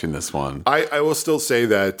while watching this one. I will still say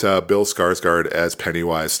that Bill Skarsgård as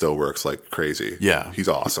Pennywise still works like crazy. Yeah. He's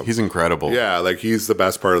awesome. He's incredible. Yeah, like he's the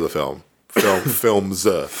best part of the film. Films.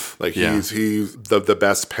 Like he's the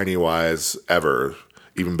best Pennywise ever.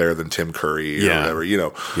 Even better than Tim Curry or whatever,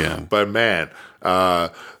 Yeah. But man,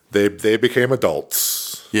 they became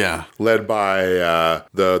adults. Yeah. Led by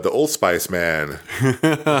the Old Spice man,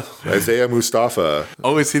 Isaiah Mustafa.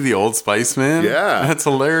 Oh, is he the Old Spice man? Yeah. That's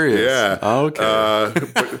hilarious. Yeah. Oh,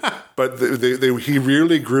 okay. But he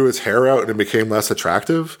really grew his hair out and it became less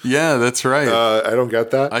attractive. Yeah, that's right. I don't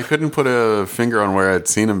get that. I couldn't put a finger on where I'd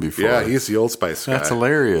seen him before. Yeah, he's the Old Spice guy. That's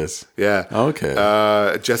hilarious. Yeah. Okay.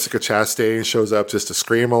 Jessica Chastain shows up just to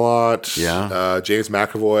scream a lot. Yeah. James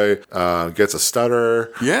McAvoy gets a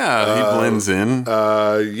stutter. Yeah, he blends in.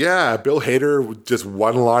 Bill Hader just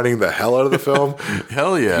one-lining the hell out of the film.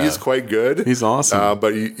 Hell yeah. He's quite good. He's awesome.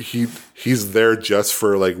 But he's there just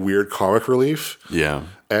for like weird comic relief. Yeah.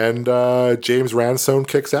 And James Ransone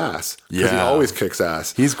kicks ass. Because he always kicks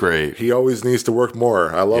ass. He's great. He always needs to work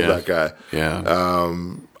more. I love that guy. Yeah.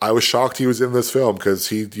 I was shocked he was in this film because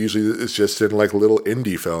he usually is just in like little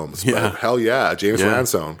indie films. Yeah. But hell yeah, James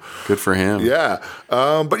Ransone. Good for him. Yeah.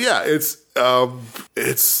 But yeah,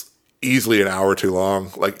 it's easily an hour too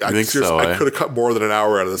long. Like I could have cut more than an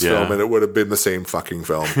hour out of this film and it would have been the same fucking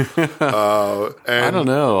film. And I don't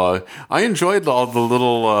know. I enjoyed all the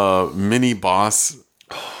little mini boss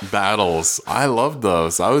battles. I loved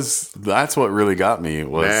those. That's what really got me.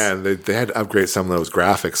 Man, they had to upgrade some of those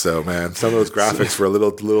graphics though, man. Some of those graphics were a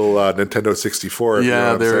little Nintendo 64.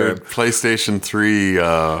 Yeah, they're PlayStation 3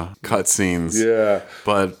 cutscenes. Yeah.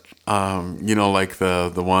 But Like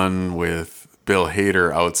the one with Bill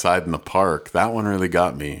Hader outside in the park. That one really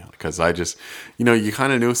got me because I just, you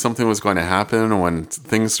kind of knew something was going to happen. When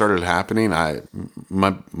things started happening,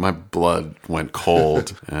 my blood went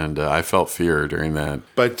cold and I felt fear during that.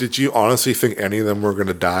 But did you honestly think any of them were going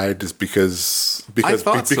to die just because I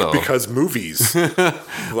thought so. Because movies?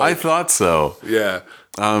 I thought so. Yeah.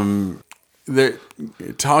 They're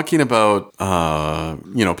talking about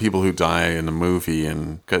people who die in the movie,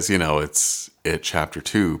 and because it's chapter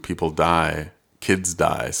 2, people die, kids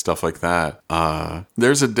die, stuff like that.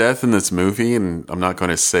 There's a death in this movie, and I'm not going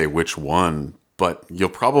to say which one, but you'll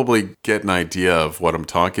probably get an idea of what I'm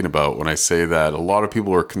talking about when I say that a lot of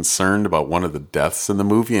people are concerned about one of the deaths in the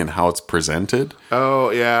movie and how it's presented. Oh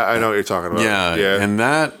yeah, I know what you're talking about. Yeah. And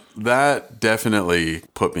that definitely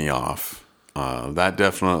put me off. That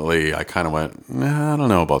definitely, I kind of went, I don't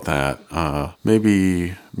know about that.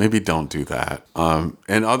 Maybe don't do that.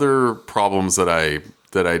 And other problems that I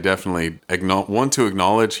definitely want to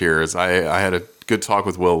acknowledge here is I had a good talk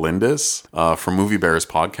with Will Lindis from Movie Bears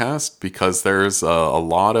podcast, because there's a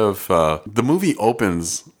lot of the movie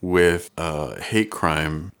opens with hate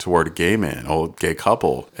crime toward a gay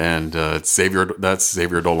couple, and that's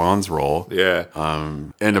Xavier Dolan's role. Yeah.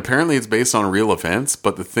 And apparently it's based on real events,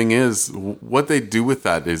 but the thing is, what they do with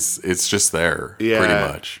that is it's just there, pretty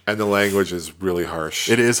much. And the language is really harsh.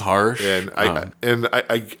 It is harsh, and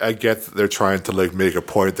I get that they're trying to like make a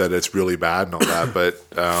point that it's really bad and all that, but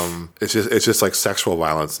it's just like sexual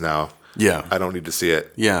violence now. Yeah. I don't need to see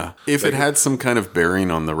it. Yeah. If it had some kind of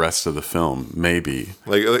bearing on the rest of the film, maybe.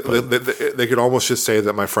 They could almost just say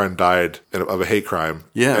that my friend died of a hate crime.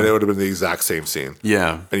 Yeah. And it would have been the exact same scene.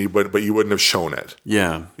 Yeah. But you wouldn't have shown it.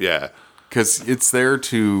 Yeah. Yeah. Because it's there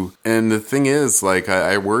to, and the thing is, like,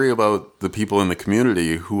 I worry about the people in the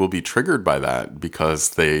community who will be triggered by that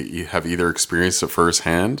because they have either experienced it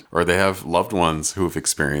firsthand or they have loved ones who have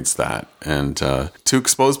experienced that. And to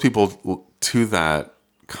expose people to that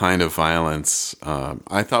kind of violence,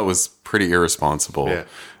 I thought was pretty irresponsible. Yeah.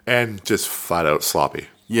 And just flat out sloppy.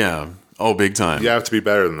 Yeah. Oh, big time. You have to be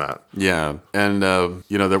better than that. Yeah. And,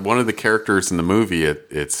 that one of the characters in the movie,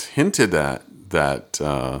 it's hinted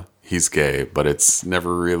that he's gay, but it's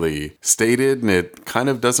never really stated, and it kind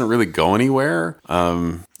of doesn't really go anywhere.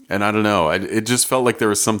 And I don't know. It just felt like there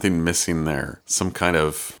was something missing there. Some kind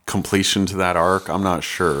of completion to that arc. I'm not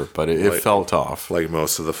sure, but it felt off. Like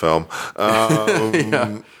most of the film.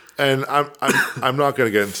 Yeah. And I'm not going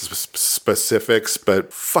to get into specifics,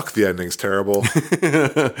 but fuck, the ending's terrible.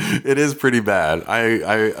 It is pretty bad.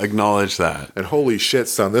 I acknowledge that. And holy shit,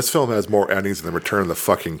 son, this film has more endings than Return of the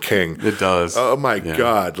fucking King. It does. Oh my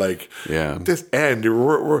god! Like, this end,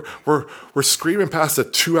 we're screaming past the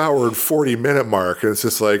 2 hour and 40-minute mark, and it's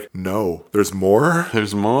just like, no, there's more.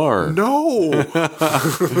 There's more. No.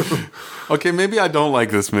 Okay, maybe I don't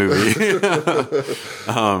like this movie.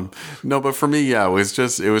 No, but for me, it was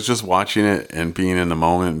just watching it and being in the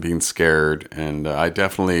moment and being scared. And I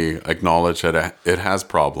definitely acknowledge that it has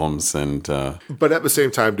problems. And but at the same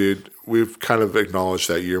time, dude, we've kind of acknowledged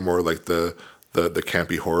that you're more like the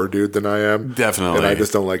campy horror dude than I am. Definitely. And I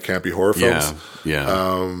just don't like campy horror films.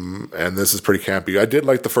 Yeah. And this is pretty campy. I did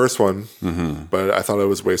like the first one, but I thought it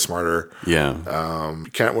was way smarter. Yeah.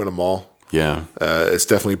 You can't win them all. Yeah. It's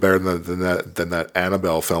definitely better than that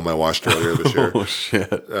Annabelle film I watched earlier this year. Oh shit.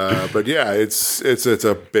 But yeah, it's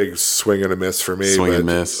a big swing and a miss for me. Swing and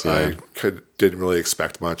miss. Yeah. I didn't really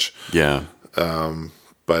expect much. Yeah.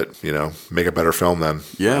 But make a better film then.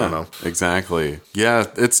 Yeah. I don't know. Exactly. Yeah,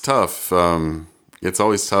 it's tough. It's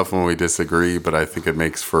always tough when we disagree, but I think it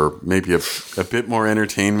makes for maybe a bit more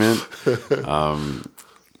entertainment.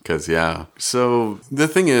 Because, so the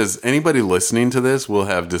thing is, anybody listening to this will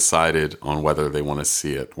have decided on whether they want to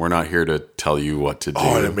see it. We're not here to tell you what to do.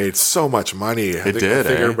 Oh, and it made so much money. I think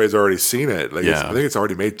everybody's already seen it. I think it's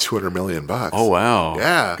already made $200 million. Oh, wow.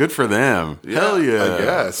 Yeah. Good for them. Hell yeah. I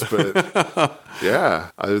guess, but yeah.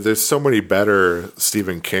 There's so many better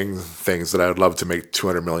Stephen King things that I would love to make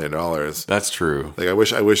 $200 million. That's true. Like, I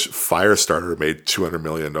wish Firestarter made $200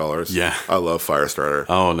 million. Yeah. I love Firestarter.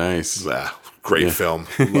 Oh, nice. Great film.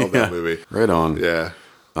 Love that movie. Right on. Yeah.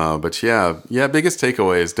 But biggest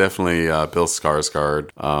takeaway is definitely Bill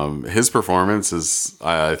Skarsgård. His performance is,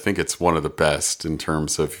 I think it's one of the best in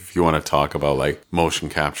terms of if you want to talk about like motion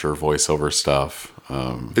capture, voiceover stuff.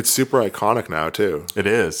 It's super iconic now too. It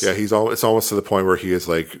is. Yeah, it's almost to the point where he is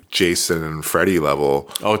like Jason and Freddy level.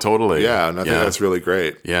 Oh, totally. Yeah, and I think that's really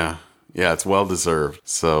great. Yeah. Yeah, it's well deserved.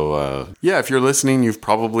 So, if you're listening, you've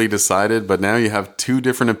probably decided, but now you have two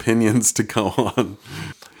different opinions to go on.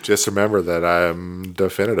 Just remember that I'm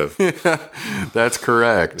definitive. That's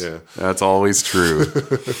correct. Yeah. That's always true.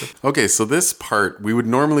 Okay, so this part we would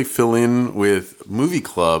normally fill in with movie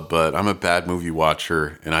club, but I'm a bad movie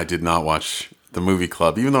watcher and I did not watch the movie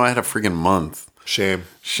club, even though I had a friggin' month. Shame.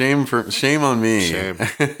 Shame on me. Shame.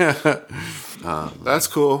 That's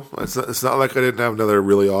cool. It's not like I didn't have another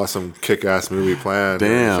really awesome kick-ass movie planned.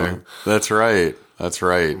 Damn. That's right.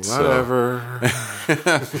 Whatever.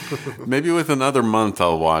 So, maybe with another month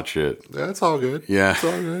I'll watch it. That's all good. Yeah. It's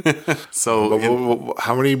all good. So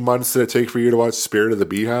how many months did it take for you to watch Spirit of the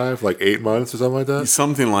Beehive? Like 8 months or something like that?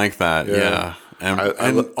 something like that. Yeah.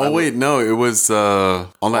 I wait, no, it was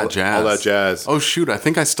All That Jazz. All That Jazz. Oh shoot, I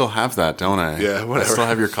think I still have that, don't I? Yeah, whatever. I still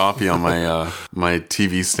have your copy on my my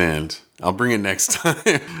TV stand. I'll bring it next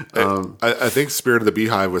time. I think Spirit of the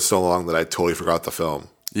Beehive was so long that I totally forgot the film.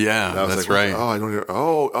 Yeah, that's like, right. Oh, I don't hear.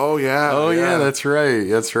 Oh, yeah. Oh, yeah, that's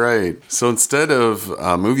right. So instead of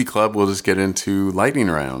movie club, we'll just get into lightning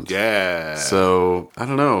round. Yeah. So, I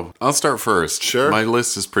don't know. I'll start first. Sure. My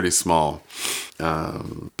list is pretty small.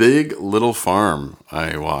 Big Little Farm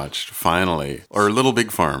I watched, finally. Or Little Big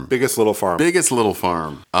Farm. Biggest Little Farm. Biggest Little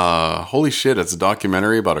Farm. Holy shit, it's a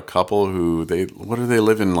documentary about a couple who they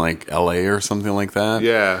live in like LA or something like that?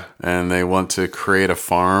 Yeah. And they want to create a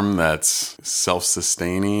farm that's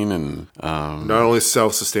self-sustaining and not only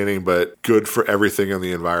self-sustaining, but good for everything in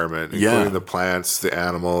the environment, including Yeah. the plants, the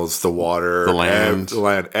animals, the water, The land.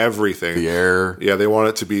 everything. the air. Yeah, they want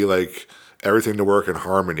it to be like everything to work in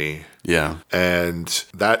harmony. Yeah. And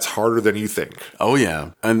that's harder than you think. Oh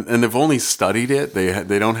yeah. And they've only studied it.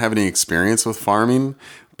 They don't have any experience with farming,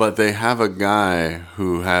 but they have a guy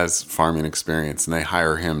who has farming experience and they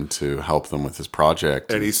hire him to help them with his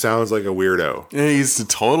project. And he sounds like a weirdo. Yeah, he's a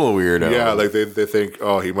total weirdo. Yeah, like they think,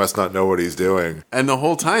 oh, he must not know what he's doing. And the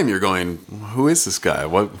whole time you're going, who is this guy?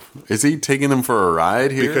 What is he taking them for a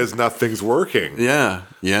ride here? Because nothing's working. Yeah.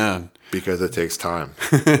 Because it takes time.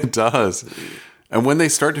 It does. And when they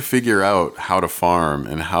start to figure out how to farm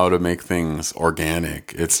and how to make things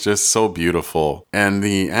organic, it's just so beautiful. And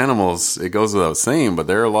the animals, it goes without saying, but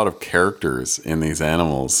there are a lot of characters in these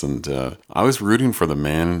animals. And I was rooting for the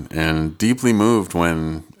man and deeply moved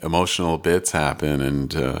when emotional bits happen.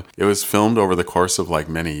 And it was filmed over the course of like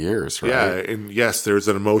many years, right? Yeah, and yes, there's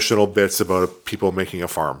an emotional bits about people making a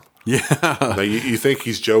farm. Yeah. Now, you think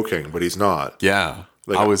he's joking, but he's not. Yeah.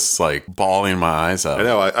 Like, I was like bawling my eyes out. I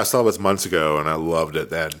know. I saw this months ago, and I loved it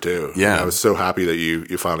then too. Yeah. And I was so happy that you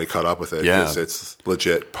finally caught up with it. Yeah. 'Cause it's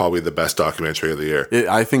legit probably the best documentary of the year.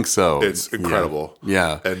 I think so. It's incredible.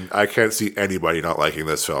 Yeah. And I can't see anybody not liking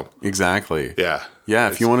this film. Exactly. Yeah. Yeah,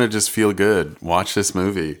 if you want to just feel good, watch this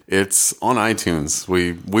movie. It's on iTunes.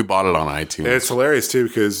 We bought it on iTunes. And it's hilarious too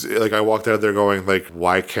because like I walked out there going like,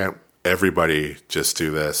 why can't everybody just do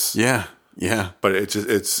this? Yeah. But it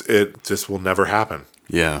just will never happen.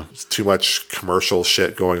 Yeah. It's too much commercial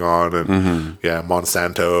shit going on and yeah,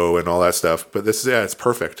 Monsanto and all that stuff. But this is it's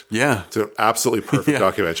perfect. Yeah. It's an absolutely perfect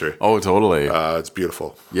documentary. Oh, totally. It's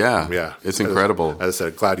beautiful. Yeah. It's incredible. As I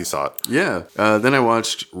said, glad you saw it. Yeah. Then I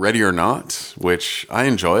watched Ready or Not, which I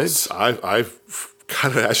enjoyed. I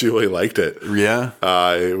kind of actually really liked it. Yeah.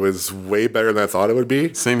 It was way better than I thought it would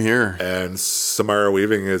be. Same here. And Samara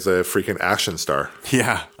Weaving is a freaking action star.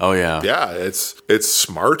 Yeah. Oh, yeah. Yeah, it's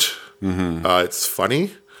smart. It's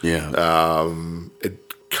funny. Yeah.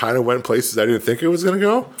 It kind of went places I didn't think it was going to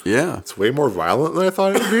go. Yeah. It's way more violent than I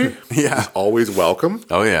thought it would be. Yeah. It's always welcome.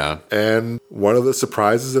 Oh, yeah. And one of the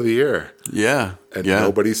surprises of the year. Yeah. And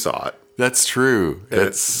nobody saw it. That's true. And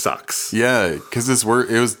it sucks. Yeah, because it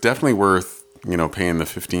was definitely worth, paying the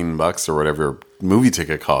 $15 or whatever movie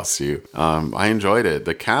ticket costs you. I enjoyed it.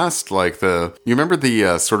 The cast, you remember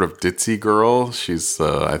the sort of ditzy girl? She's,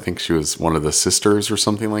 I think she was one of the sisters or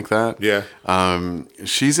something like that. Yeah.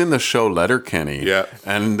 She's in the show Letterkenny. Yeah.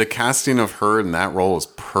 And the casting of her in that role is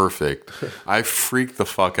perfect. I freaked the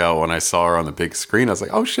fuck out when I saw her on the big screen. I was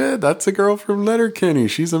like, oh shit, that's a girl from Letterkenny.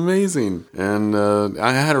 She's amazing. And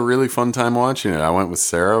I had a really fun time watching it. I went with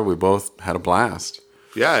Sarah. We both had a blast.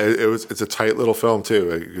 Yeah, it's a tight little film too.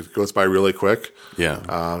 It goes by really quick.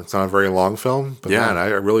 Yeah. It's not a very long film, but man, I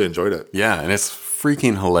really enjoyed it. Yeah, and it's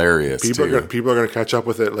freaking hilarious. People are going to catch up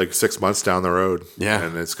with it like 6 months down the road. Yeah.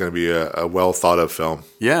 And it's going to be a well thought of film.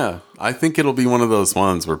 Yeah. I think it'll be one of those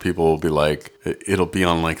ones where people will be like, it'll be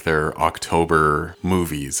on like their October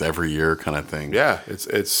movies every year kind of thing. Yeah. It's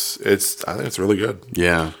I think it's really good.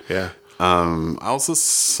 Yeah. Yeah. I also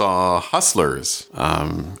saw Hustlers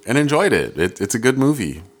and enjoyed it. It's a good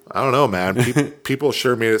movie. I don't know, man. People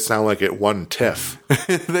sure made it sound like it won TIFF.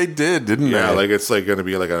 They did, didn't they? Yeah, like it's like going to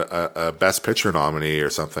be like a Best Picture nominee or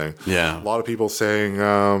something. Yeah. A lot of people saying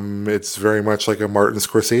it's very much like a Martin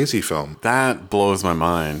Scorsese film. That blows my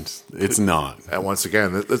mind. It's not. And once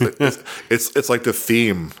again, it's like the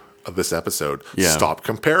theme of this episode. Yeah. Stop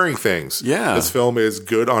comparing things. Yeah. This film is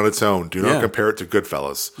good on its own. Do not Yeah. compare it to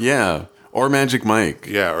Goodfellas. Yeah. Or Magic Mike.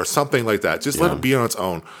 Yeah, or something like that. Just let it be on its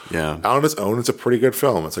own. Yeah. On its own, it's a pretty good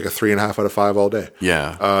film. It's like a 3.5 out of 5 all day.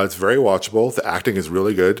 Yeah. It's very watchable. The acting is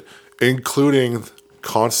really good, including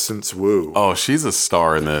Constance Wu. Oh, she's a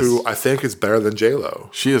star in this. Who I think is better than J-Lo.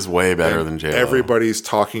 She is way better than J-Lo. Everybody's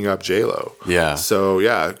talking up J-Lo. Yeah. So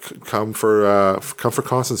yeah, come for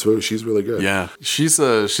Constance Wu. She's really good. Yeah, she's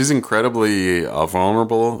incredibly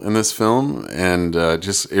vulnerable in this film, and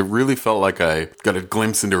just it really felt like I got a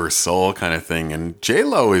glimpse into her soul, kind of thing. And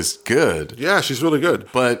J-Lo is good. Yeah, she's really good.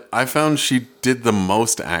 But I found she did the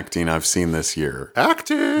most acting I've seen this year.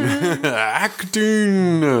 Acting.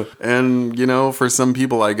 And for some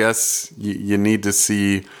people, I guess you need to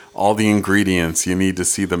see all the ingredients. You need to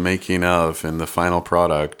see the making of and the final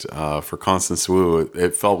product. For Constance Wu,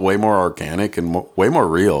 it felt way more organic and way more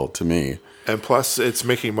real to me. And plus, it's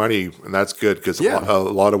making money, and that's good because a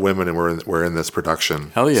lot of women were in this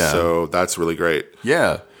production. Hell yeah. So that's really great.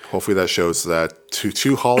 Yeah. Hopefully that shows that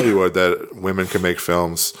to Hollywood that women can make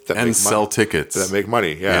films that and make sell tickets that make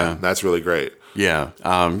money. Yeah. That's really great. Yeah.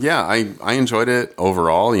 I enjoyed it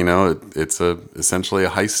overall. It's essentially a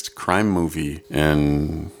heist crime movie,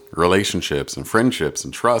 and relationships and friendships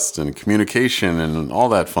and trust and communication and all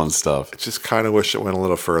that fun stuff. I just kind of wish it went a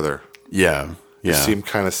little further. Yeah. It seemed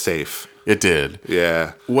kind of safe. It did.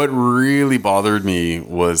 Yeah. What really bothered me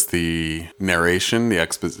was the narration, the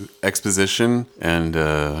exposition, and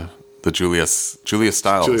the Julia Stiles.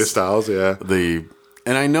 Julia Stiles, yeah.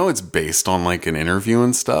 And I know it's based on like an interview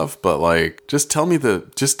and stuff, but like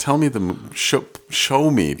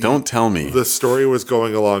show me. Don't tell me. The story was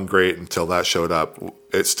going along great until that showed up.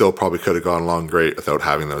 It still probably could have gone along great without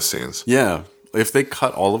having those scenes. Yeah. If they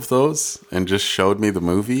cut all of those and just showed me the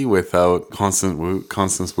movie without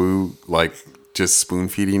Constance Wu, like just spoon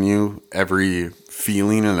feeding you every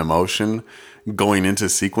feeling and emotion going into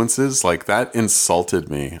sequences, like that insulted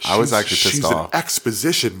me. I was actually pissed off. She's an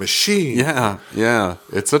exposition machine. Yeah.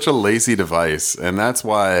 It's such a lazy device, and that's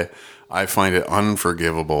why I find it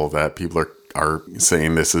unforgivable that people are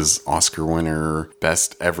saying this is Oscar winner,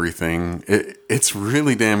 best everything. It's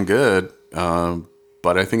really damn good.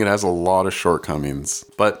 But I think it has a lot of shortcomings.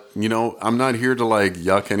 But, I'm not here to like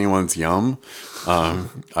yuck anyone's yum.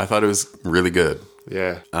 I thought it was really good.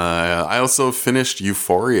 Yeah. I also finished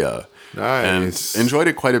Euphoria. Nice. And enjoyed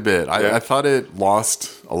it quite a bit. I thought it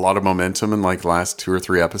lost a lot of momentum in like the last 2 or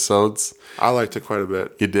 3 episodes. I liked it quite a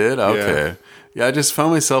bit. You did? Okay. Yeah, I just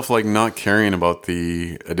found myself like not caring about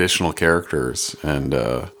the additional characters. And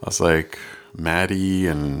I was like, Maddie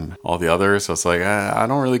and all the others. I was like, I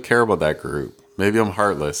don't really care about that group. Maybe I'm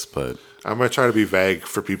heartless, but I'm going to try to be vague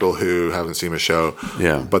for people who haven't seen the show.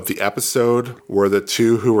 Yeah. But the episode where the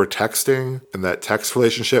two who were texting and that text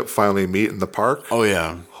relationship finally meet in the park. Oh,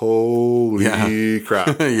 yeah. Holy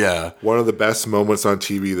crap. Yeah. One of the best moments on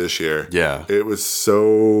TV this year. Yeah. It was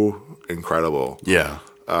so incredible. Yeah.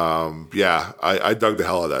 I dug the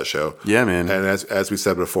hell out of that show. Yeah, man. And as we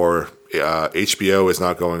said before, HBO is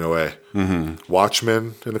not going away. Mm-hmm.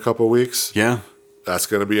 Watchmen in a couple of weeks. Yeah. That's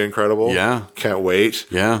going to be incredible. Yeah. Can't wait.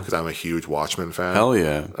 Yeah. Because I'm a huge Watchmen fan. Hell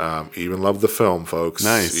yeah. Even love the film, folks.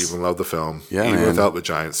 Nice. Even love the film. Yeah, even man. without the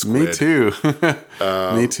giant squid. Me too.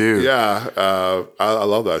 Me too. Yeah. I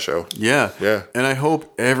love that show. Yeah. Yeah. And I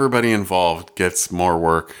hope everybody involved gets more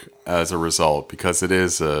work as a result, because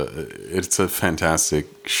it's a fantastic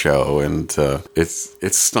show, and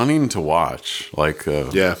it's stunning to watch. Like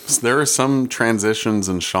there are some transitions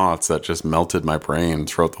and shots that just melted my brain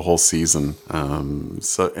throughout the whole season. And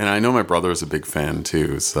I know my brother is a big fan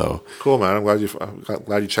too. So cool, man. I'm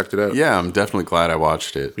glad you checked it out. Yeah, I'm definitely glad I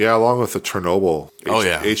watched it. Yeah, along with the Chernobyl.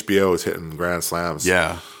 HBO is hitting grand slams.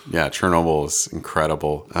 Yeah. Yeah, Chernobyl is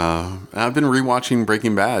incredible. I've been rewatching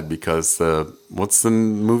Breaking Bad because what's the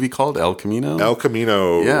movie called? El Camino? El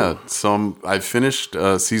Camino. Yeah, so I've finished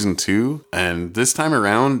season 2, and this time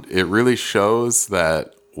around, it really shows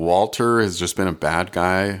that Walter has just been a bad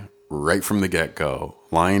guy right from the get-go.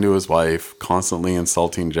 Lying to his wife, constantly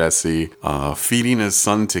insulting Jesse, feeding his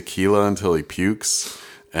son tequila until he pukes,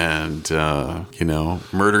 and,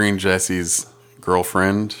 murdering Jesse's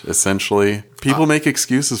girlfriend, essentially. People make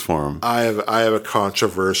excuses for him. I have a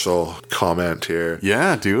controversial comment here.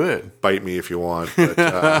 Yeah, do it. Bite me if you want.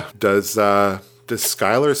 But, does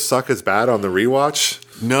Skylar suck as bad on the rewatch?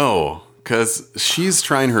 No. because she's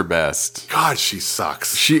trying her best. God, she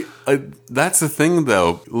sucks. That's the thing,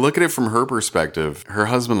 though. Look at it from her perspective. Her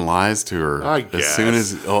husband lies to her. I guess. As soon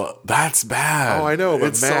as... Oh, that's bad. Oh, I know, but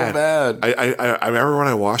it's man, so bad. I remember when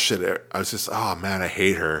I watched it, I was just, oh man, I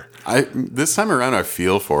hate her. This time around, I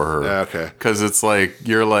feel for her. Yeah, okay. Because it's like,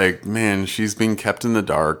 you're like, man, she's being kept in the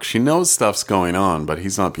dark. She knows stuff's going on, but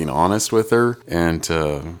he's not being honest with her. And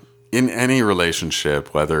in any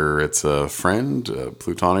relationship, whether it's a friend, a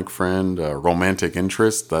platonic friend, a romantic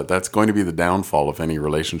interest, that's going to be the downfall of any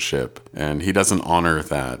relationship. And he doesn't honor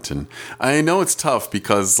that. And I know it's tough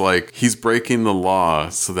because, like, he's breaking the law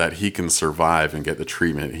so that he can survive and get the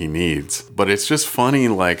treatment he needs. But it's just funny,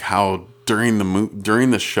 like, how during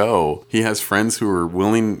the show, he has friends who are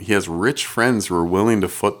willing, he has rich friends who are willing to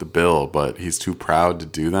foot the bill, but he's too proud to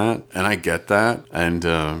do that. And I get that.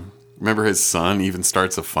 And, remember his son even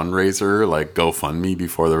starts a fundraiser like GoFundMe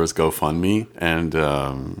before there was GoFundMe. And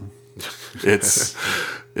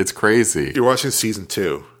it's crazy. You're watching season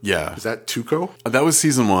 2. Yeah. Is that Tuco? That was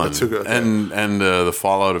season 1. Tuco, okay. And the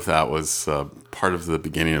fallout of that was part of the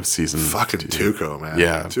beginning of season Fucking 2. Tuco, man.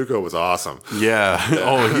 Yeah. Tuco was awesome. Yeah.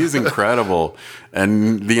 Oh, he's incredible.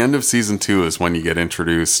 And the end of season 2 is when you get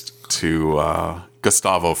introduced to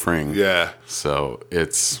Gustavo Fring. Yeah. So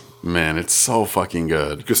it's so fucking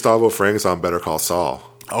good. Gustavo Fring's on Better Call Saul.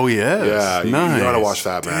 Oh, yes. Yeah, nice. you gotta watch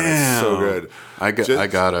that, man. Damn. It's so good. I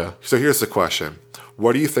gotta. So here's the question.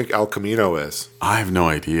 What do you think El Camino is? I have no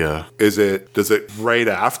idea. Does it right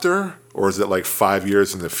after? Or is it like 5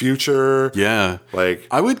 years in the future? Yeah. Like,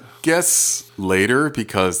 I would guess later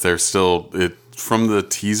because they're still... From the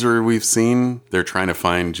teaser we've seen, they're trying to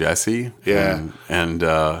find Jesse. Yeah.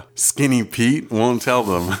 And Skinny Pete won't tell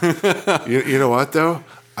them. you know what, though?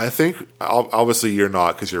 I think, obviously you're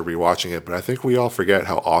not because you're rewatching it, but I think we all forget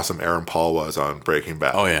how awesome Aaron Paul was on Breaking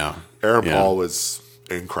Bad. Oh, yeah. Aaron Paul was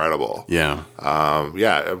incredible. Yeah.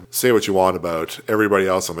 Say what you want about everybody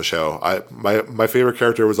else on the show. My favorite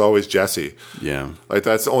character was always Jesse. Yeah. Like,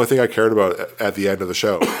 that's the only thing I cared about at the end of the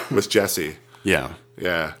show was Jesse. Yeah.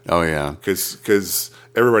 Yeah. Oh, yeah. Because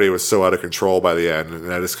everybody was so out of control by the end,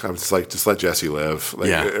 and I'm just like, just let Jesse live. Like,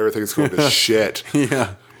 everything's going to shit.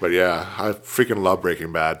 Yeah. But yeah, I freaking love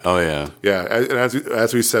Breaking Bad. Oh, yeah. Yeah, and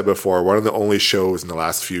as we said before, one of the only shows in the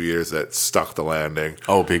last few years that stuck the landing.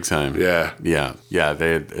 Oh, big time. Yeah. Yeah. Yeah,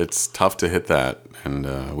 it's tough to hit that,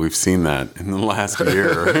 and we've seen that in the last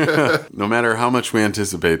year. No matter how much we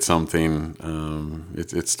anticipate something,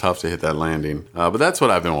 it's tough to hit that landing. But that's what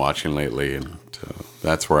I've been watching lately, and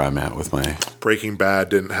that's where I'm at with my... Breaking Bad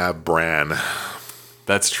didn't have Bran.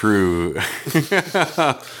 That's true.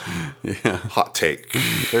 Yeah. Hot take.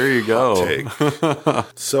 There you go. Hot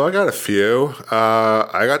take. So I got a few.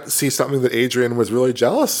 I got to see something that Adrian was really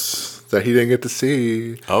jealous that he didn't get to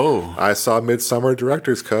see. Oh. I saw Midsummer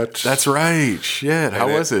Director's Cut. That's right. Shit.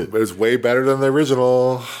 How was it? It was way better than the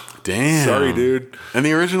original. Damn. Sorry, dude. And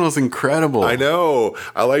the original is incredible. I know.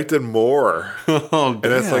 I liked it more. Oh,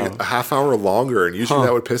 damn. And it's like a half hour longer, and usually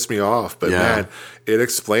that would piss me off. But man, it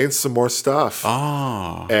explains some more stuff.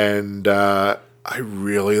 Oh. And I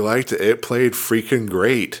really liked it. It played freaking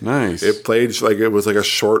great. Nice. It played like it was like a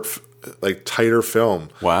short, like tighter film.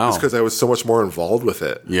 Wow. Just because I was so much more involved with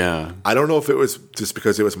it. Yeah. I don't know if it was just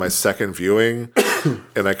because it was my second viewing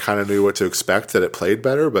and I kind of knew what to expect that it played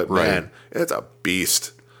better, but man, it's a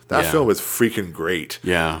beast. That film is freaking great.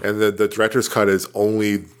 Yeah. And the director's cut is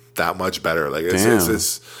only that much better. Like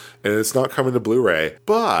it's not coming to Blu-ray,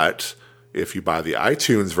 but if you buy the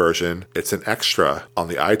iTunes version, it's an extra on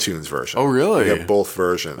the iTunes version. Oh, really? You get both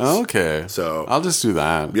versions. Okay. So I'll just do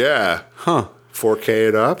that. Yeah. Huh. 4K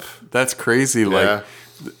it up. That's crazy. Yeah. Like,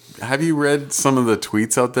 have you read some of the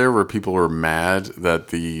tweets out there where people were mad that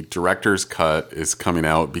the director's cut is coming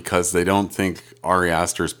out because they don't think Ari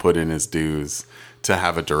Aster's put in his dues to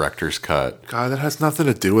have a director's cut? God, that has nothing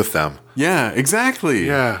to do with them. Yeah, exactly.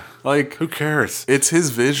 Yeah. Like, who cares? It's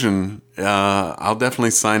his vision. I'll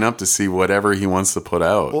definitely sign up to see whatever he wants to put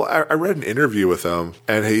out. Well, I read an interview with him,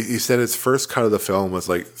 and he said his first cut of the film was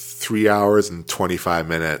like 3 hours and 25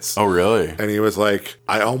 minutes. Oh, really? And he was like,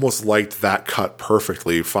 I almost liked that cut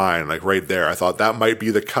perfectly fine. Like right there. I thought that might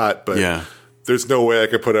be the cut, but there's no way I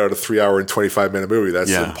could put out a 3 hour and 25 minute movie.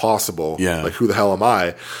 That's impossible. Yeah. Like, who the hell am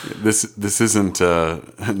I? This isn't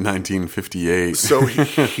 1958. So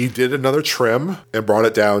he did another trim and brought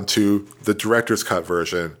it down to the director's cut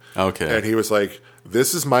version. Okay. And he was like,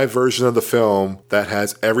 this is my version of the film that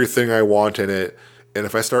has everything I want in it. And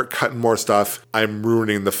if I start cutting more stuff, I'm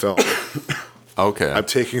ruining the film. Okay. I'm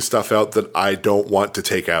taking stuff out that I don't want to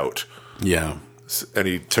take out. Yeah. And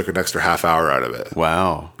he took an extra half hour out of it.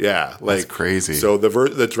 Wow. Yeah. Like, that's crazy. So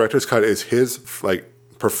the director's cut is his, like,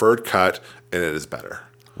 preferred cut, and it is better.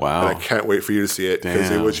 Wow. And I can't wait for you to see it because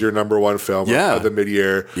it was your number one film of the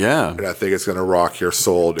mid-year. Yeah. And I think it's going to rock your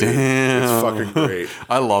soul, dude. Damn. It's fucking great.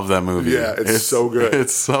 I love that movie. Yeah, it's so good.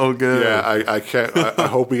 It's so good. Yeah, I can't. I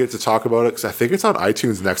hope we get to talk about it because I think it's on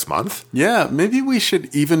iTunes next month. Yeah, maybe we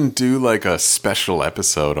should even do like a special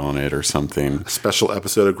episode on it or something. A special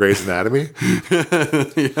episode of Grey's Anatomy.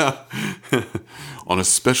 Yeah. On a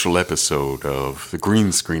special episode of The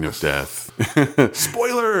Green Screen of Death.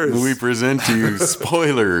 Spoilers! We present to you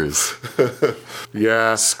spoilers.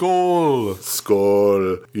 Yeah. Skull.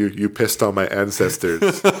 Skull. You pissed on my ancestors.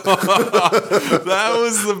 That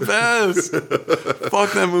was the best.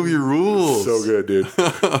 Fuck, that movie rules. So good, dude.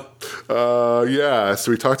 Yeah,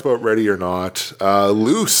 so we talked about Ready or Not.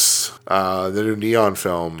 Loose, the new Neon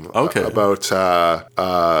film. Okay. About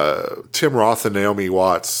Tim Roth and Naomi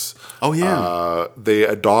Watts. Oh, yeah. They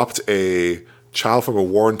adopt a child from a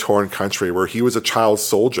war-torn country where he was a child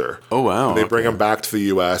soldier. Oh, wow. And they bring him back to the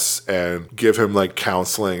U.S. and give him, like,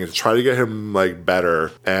 counseling and try to get him, like,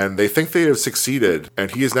 better. And they think they have succeeded. And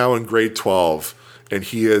he is now in grade 12. And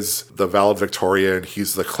he is the valedictorian.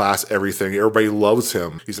 He's the class everything. Everybody loves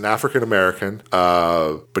him. He's an African-American,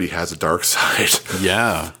 but he has a dark side.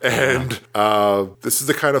 Yeah. And this is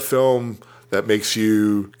the kind of film that makes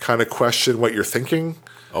you kind of question what you're thinking.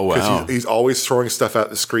 Oh, wow. He's always throwing stuff at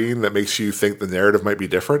the screen that makes you think the narrative might be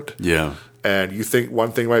different. Yeah. And you think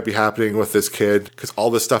one thing might be happening with this kid because all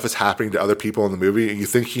this stuff is happening to other people in the movie, and you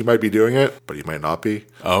think he might be doing it, but he might not be.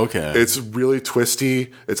 Oh, okay. It's really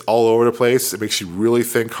twisty. It's all over the place. It makes you really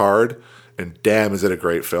think hard. And damn, is it a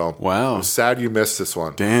great film. Wow. I'm sad you missed this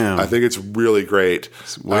one. Damn. I think it's really great.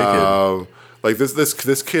 It's wicked. Like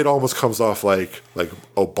this kid almost comes off like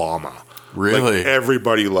Obama. Really? Like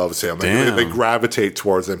everybody loves him. Like Damn. they gravitate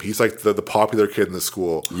towards him. He's like the popular kid in the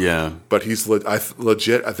school. Yeah. But he's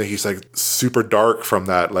legit. I think he's like super dark from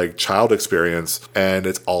that like child experience, and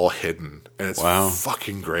it's all hidden, and it's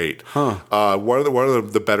fucking great. Huh. One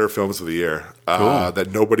of the better films of the year Cool.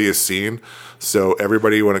 that nobody has seen. So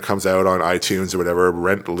everybody, when it comes out on iTunes or whatever,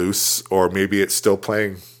 rent Loose, or maybe it's still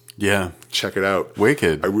playing. Yeah. Check it out.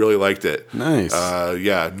 Wicked. I really liked it. Nice.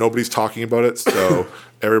 Yeah, nobody's talking about it, so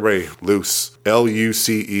everybody, Loose.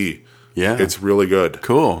 Luce. Yeah. It's really good.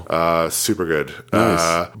 Cool. Super good.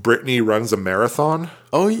 Nice. Brittany runs a marathon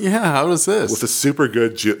Oh, yeah. How does this? with a super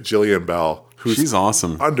good Jillian Bell, who's She's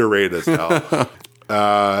awesome. underrated as hell.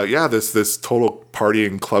 Yeah, this total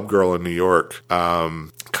partying club girl in New York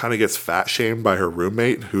kind of gets fat shamed by her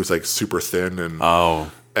roommate, who's like super thin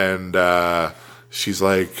and she's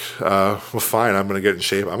like, well, fine, I'm going to get in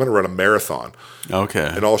shape. I'm going to run a marathon.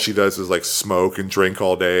 Okay. And all she does is like smoke and drink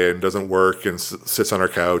all day and doesn't work and sits on her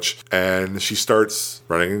couch. And she starts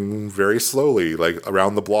running very slowly, like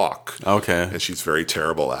around the block. Okay. And she's very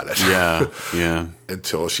terrible at it. Yeah. Yeah.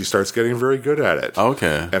 Until she starts getting very good at it.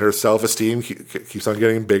 Okay. And her self-esteem keeps on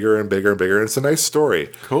getting bigger and bigger and bigger. And it's a nice story.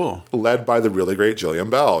 Cool. Led by the really great Jillian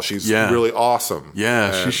Bell. She's really awesome.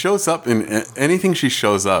 Yeah. She shows up in anything she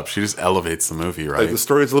shows up. She just elevates the movie, right? Like the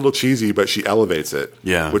story's a little cheesy, but she elevates it.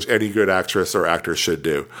 Yeah. Which any good actress or actor should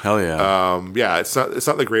do. Hell yeah. Yeah, it's not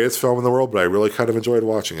the greatest film in the world, but I really kind of enjoyed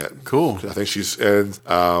watching it. Cool. I think she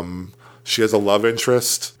has a love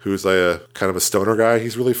interest who's like a kind of a stoner guy.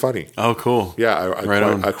 He's really funny. Oh, cool. Yeah,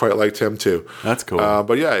 I quite liked him too. That's cool.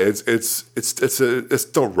 But yeah, it's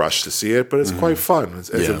don't rush to see it, but it's quite fun. It's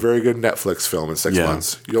a very good Netflix film in 6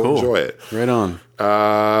 months. You'll enjoy it. Right on.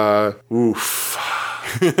 Oof.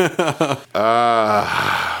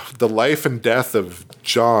 The Life and Death of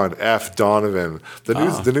John F. Donovan,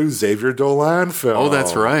 the new Xavier Dolan film. Oh,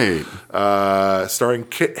 that's right. Starring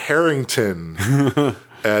Kit Harington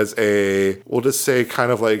as we'll just say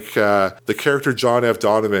kind of like the character John F.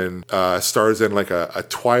 Donovan stars in like a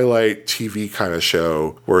Twilight TV kind of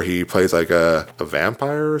show where he plays like a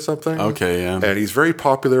vampire or something. Okay, yeah. And he's very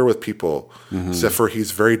popular with people, except for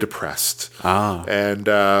he's very depressed. And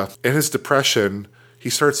in his depression, he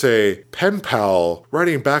starts a pen pal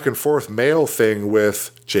writing back and forth mail thing with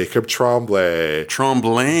Jacob Tremblay.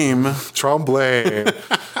 Tremblay.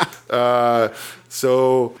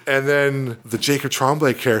 And then the Jacob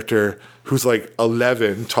Tremblay character, who's like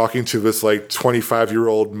 11, talking to this like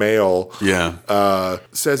 25-year-old male,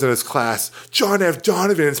 says in his class, "John F.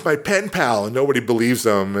 Donovan, it's my pen pal," and nobody believes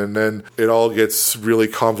him. And then it all gets really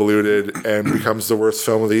convoluted and becomes the worst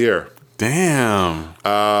film of the year. Damn.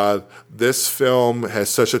 This film has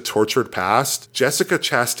such a tortured past. Jessica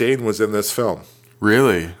Chastain was in this film.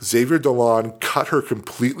 Really? Xavier Dolan cut her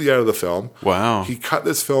completely out of the film. Wow. He cut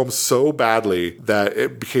this film so badly that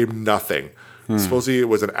it became nothing. Supposedly it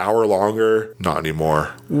was an hour longer. Not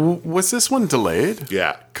anymore. Was this one delayed?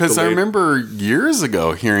 Yeah. because I remember years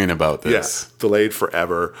ago hearing about this. Yeah, delayed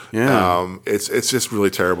forever. Yeah. It's just really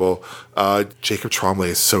terrible. Jacob Tremblay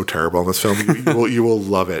is so terrible in this film. You will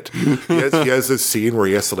love it. He has this scene where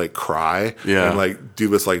he has to like cry and like do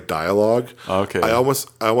this like dialogue. Okay. I almost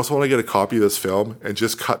want to get a copy of this film and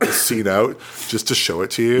just cut the scene out just to show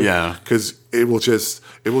it to you. Yeah. Because it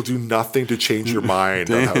will do nothing to change your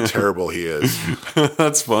mind on how terrible he is.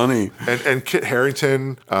 That's funny. And Kit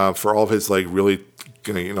Harington, for all of his like really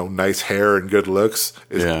nice hair and good looks,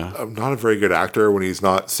 is not a very good actor when he's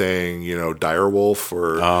not saying Direwolf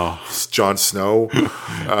or Jon Snow.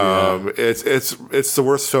 It's the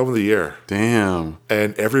worst film of the year. Damn.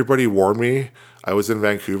 And everybody warned me. I was in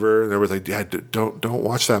Vancouver, and they were like, "Yeah, don't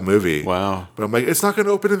watch that movie." Wow. But I'm like, it's not going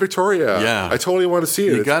to open in Victoria. Yeah. I totally want to see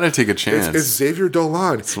it. You got to take a chance. It's Xavier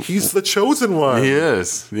Dolan. He's the chosen one. He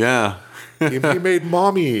is. Yeah. He made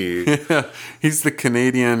Mommy. Yeah. He's the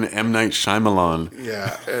Canadian M. Night Shyamalan.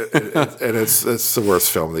 Yeah, and it's the worst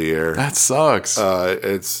film of the year. That sucks.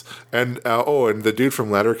 And the dude from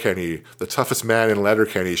Letterkenny, the toughest man in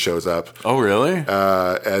Letterkenny, shows up. Oh, really?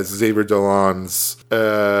 As Xavier Dolan's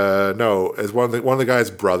as one of the guy's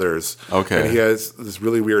brothers. Okay, and he has this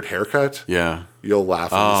really weird haircut. Yeah. You'll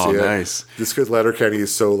laugh when you see it. Nice. Just because Letterkenny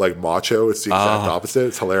is so like macho, it's the exact opposite.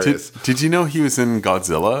 It's hilarious. Did you know he was in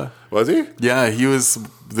Godzilla? Was he? Yeah, he was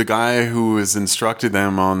the guy who was instructed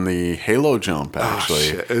them on the Halo jump, actually.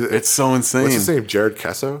 Oh, shit. It's so insane. What's his name? Jared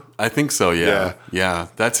Kesso? I think so, yeah. Yeah,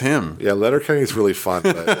 that's him. Yeah, Letterkenny is really fun.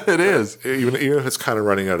 But it is. Even if it's kind of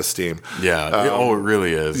running out of steam. Yeah. It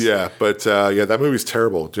really is. Yeah, but that movie's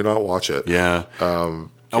terrible. Do not watch it. Yeah.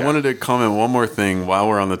 I wanted to comment one more thing while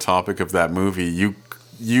we're on the topic of that movie.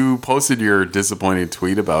 You posted your disappointing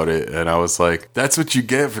tweet about it, and I was like, that's what you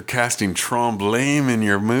get for casting Tremblay in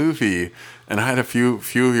your movie. And I had a few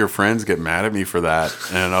of your friends get mad at me for that.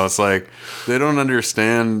 And I was like, they don't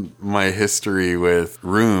understand my history with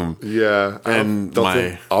Room. Yeah. And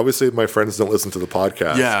obviously my friends don't listen to the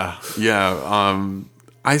podcast. Yeah.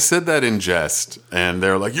 I said that in jest, and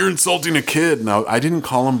they're like, you're insulting a kid. Now, I didn't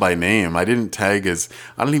call him by name. I didn't tag I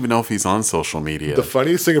don't even know if he's on social media. The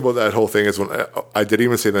funniest thing about that whole thing is when I didn't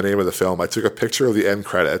even say the name of the film. I took a picture of the end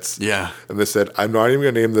credits. Yeah. And they said, I'm not even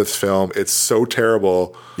going to name this film. It's so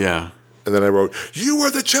terrible. Yeah. And then I wrote, you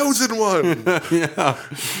are the chosen one.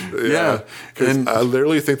 Yeah. Because I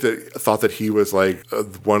literally thought that he was like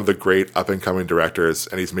one of the great up and coming directors,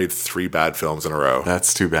 and he's made 3 bad films in a row.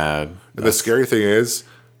 That's too bad. And the scary thing is,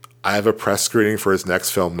 I have a press screening for his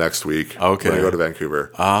next film next week. Okay. When I go to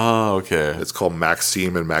Vancouver. Oh, okay. It's called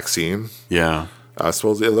Maxime and Maxine. Yeah. I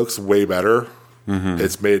suppose it looks way better. Mm-hmm.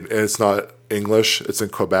 It's not English. It's in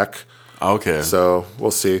Quebec. Okay. So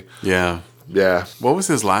we'll see. Yeah. Yeah. What was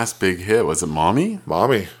his last big hit? Was it Mommy?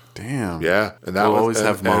 Mommy. Damn. Yeah. And that we'll always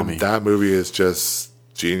have Mommy. And that movie is just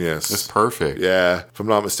genius. It's perfect. Yeah. If I'm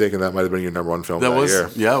not mistaken, that might have been your number 1 film that year.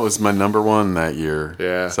 Yeah, it was my number 1 that year.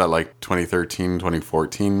 Yeah. Is that like 2013,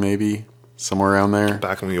 2014 maybe? Somewhere around there?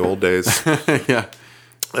 Back in the old days. Yeah.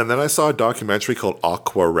 And then I saw a documentary called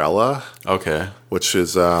Aquarella. Okay. Which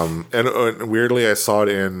is, and weirdly, I saw it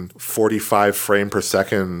in 45 frame per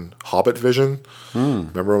second Hobbit vision.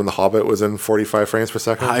 Remember when The Hobbit was in 45 frames per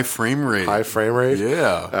second? High frame rate. High frame rate.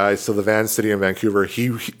 Yeah. So the Van City in Vancouver,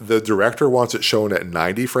 the director wants it shown at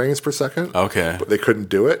 90 frames per second. Okay. But they couldn't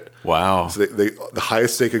do it. Wow. So the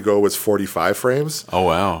highest they could go was 45 frames. Oh,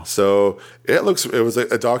 wow. So it was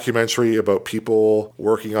a documentary about people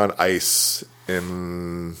working on ice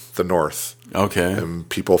in the north. Okay. And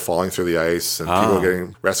people falling through the ice, and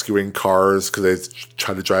people rescuing cars because they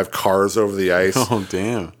try to drive cars over the ice. Oh,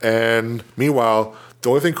 damn. And meanwhile, the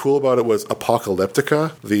only thing cool about it was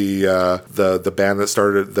Apocalyptica, the band that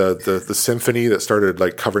started the symphony that started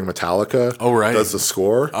like covering Metallica. Oh, right. Does the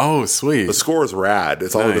score. Oh, sweet. The score is rad.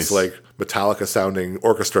 It's all this like Metallica sounding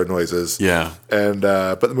orchestra noises. Yeah. And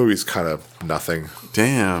but the movie's kind of nothing.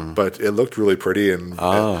 Damn. But it looked really pretty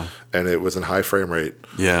and it was in high frame rate.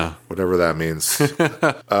 Yeah. Whatever that means.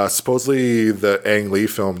 Supposedly the Ang Lee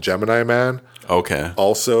film Gemini Man. Okay.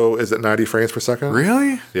 Also is at 90 frames per second.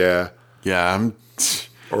 Really? Yeah. Yeah,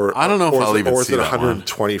 I don't know if I'll even see that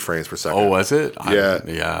 120 frames per second. Oh, was it?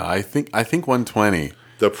 Yeah. I think 120.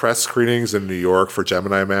 The press screenings in New York for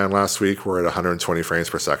Gemini Man last week were at 120 frames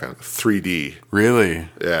per second. 3D. Really?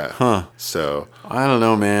 Yeah. Huh. So I don't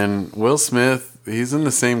know, man. Will Smith, he's in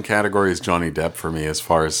the same category as Johnny Depp for me as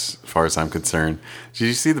far as I'm concerned. Did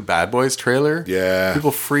you see the Bad Boys trailer? Yeah.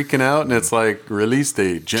 People freaking out, and it's like release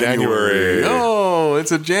date January. Oh,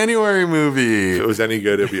 it's a January movie. If it was any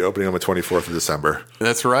good, it'd be opening on the 24th of December.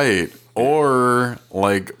 That's right. Or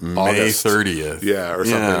like May August. 30th. Yeah, or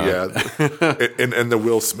something. Yeah. And the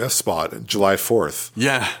Will Smith spot, July 4th.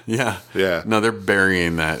 Yeah. Yeah. No, they're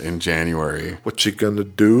burying that in January. What you gonna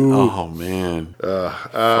do? Oh, man.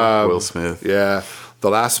 Fuck Will Smith. Yeah. The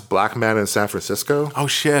Last Black Man in San Francisco. Oh,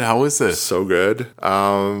 shit. How is this? So good.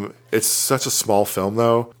 It's such a small film,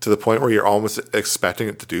 though, to the point where you're almost expecting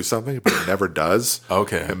it to do something, but it never does.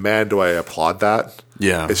 Okay. And man, do I applaud that.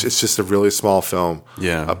 Yeah. It's just a really small film.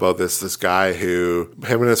 Yeah. About this guy who,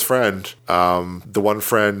 him and his friend, the one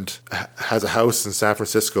friend has a house in San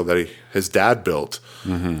Francisco that his dad built.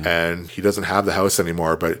 Mm-hmm. And he doesn't have the house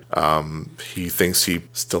anymore, but he thinks he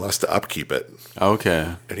still has to upkeep it.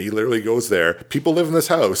 Okay. And he literally goes there. People live in this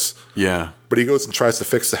house. Yeah. But he goes and tries to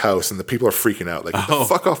fix the house, and the people are freaking out. Like, get the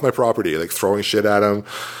fuck off my property. Like, throwing shit at him.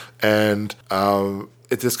 And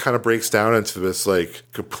it just kind of breaks down into this, like,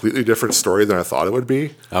 completely different story than I thought it would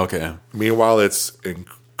be. Okay. Meanwhile, it's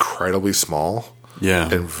incredibly small.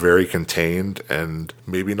 Yeah. And very contained, and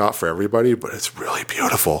maybe not for everybody, but it's really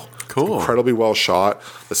beautiful. Cool. Incredibly well shot.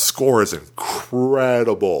 The score is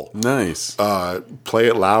incredible. Nice. Play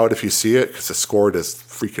it loud if you see it, because the score just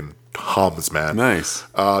freaking hums, man. Nice.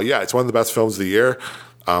 Yeah, it's one of the best films of the year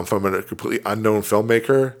from a completely unknown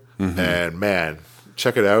filmmaker. Mm-hmm. And man,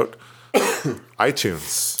 check it out.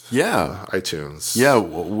 iTunes. Yeah. iTunes. Yeah,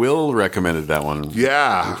 Will recommended that one.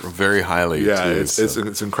 Yeah. Very highly. Yeah, too, it's an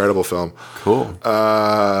incredible film. Cool.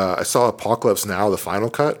 I saw Apocalypse Now, the final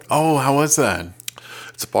cut. Oh, how was that?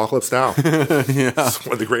 It's Apocalypse Now. Yeah. It's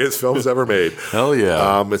one of the greatest films ever made. Hell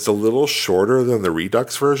yeah. It's a little shorter than the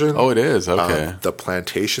Redux version. Oh, it is? Okay. The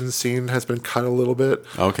plantation scene has been cut a little bit.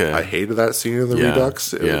 Okay. I hated that scene in the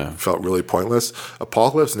Redux. It felt really pointless.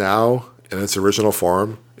 Apocalypse Now, in its original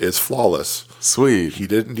form, is flawless. Sweet. He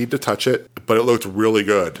didn't need to touch it, but it looked really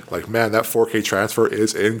good. Like, man, that 4K transfer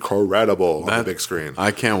is incredible on the big screen.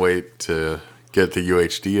 I can't wait to get the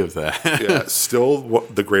UHD of that. Yeah, still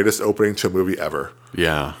the greatest opening to a movie ever.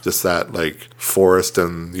 Yeah. Just that, like, forest,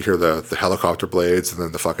 and you hear the helicopter blades, and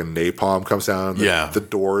then the fucking napalm comes down. The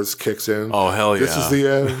doors kicks in. Oh, hell yeah. This is the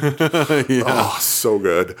end. Yeah. Oh, so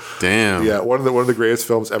good. Damn. Yeah, one of the greatest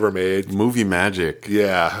films ever made. Movie magic.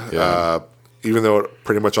 Yeah. Even though it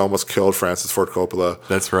pretty much almost killed Francis Ford Coppola.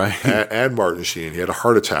 That's right. And Martin Sheen. He had a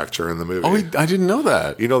heart attack during the movie. Oh, I didn't know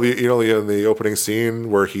that. You know in the opening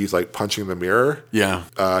scene where he's like punching the mirror? Yeah.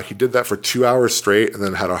 He did that for 2 hours straight and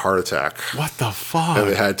then had a heart attack. What the fuck? And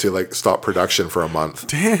they had to like stop production for a month.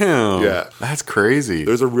 Damn. Yeah. That's crazy.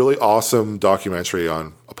 There's a really awesome documentary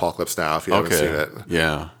on Apocalypse Now if you haven't seen it.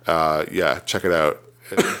 Yeah. Yeah, check it out.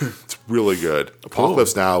 It's really good.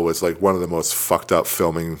 Apocalypse Now was like one of the most fucked up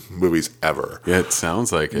filming movies ever. Yeah, it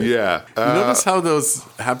sounds like it. Yeah. You notice how those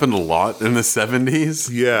happened a lot in the 70s?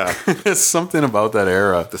 Yeah. There's something about that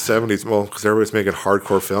era. The 70s, well, because everybody's making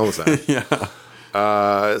hardcore films then. Yeah.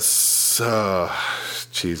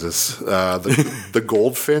 Jesus. The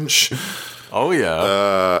Goldfinch. Oh,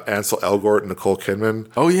 yeah. Ansel Elgort and Nicole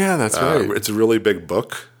Kidman. Oh, yeah, that's right. It's a really big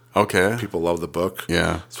book. Okay. People love the book.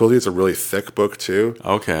 Yeah. Supposedly it's a really thick book, too.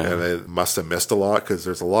 Okay. And they must have missed a lot because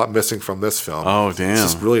there's a lot missing from this film. Oh, damn. It's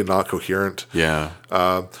just really not coherent. Yeah.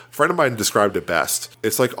 A friend of mine described it best.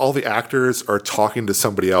 It's like all the actors are talking to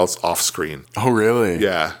somebody else off screen. Oh, really?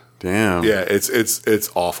 Yeah. Damn. Yeah, it's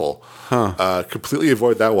awful. Huh. Completely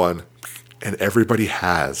avoid that one. And everybody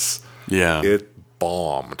has. Yeah. It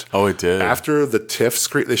bombed. Oh, it did. After the TIFF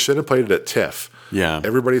screen, they should have played it at TIFF. Yeah.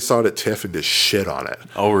 Everybody saw it at TIFF and just shit on it.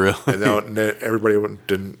 Oh, really? And then everybody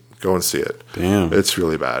didn't go and see it. Damn. It's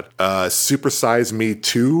really bad. Super Size Me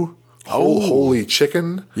 2. Holy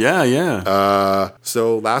chicken. Yeah, yeah.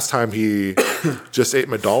 So last time he just ate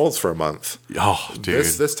McDonald's for a month. Oh, dude.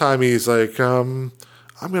 This time he's like, I'm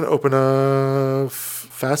going to open a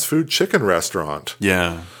fast food chicken restaurant.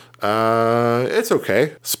 Yeah. It's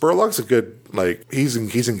okay. Spurlock's a good, like, he's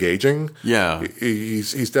engaging. Yeah.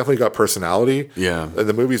 He's definitely got personality. Yeah. And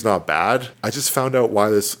the movie's not bad. I just found out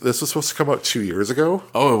why this was supposed to come out 2 years ago.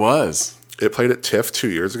 Oh, it was? It played at TIFF 2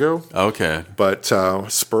 years ago. Okay. But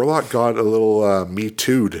Spurlock got a little Me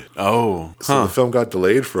Too'd. Oh. So the film got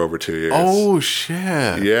delayed for over 2 years. Oh,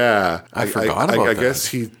 shit. Yeah. I forgot about that. I guess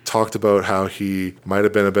he talked about how he might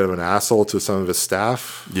have been a bit of an asshole to some of his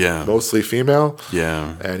staff. Yeah. Mostly female.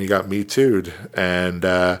 Yeah. And he got Me Too'd. And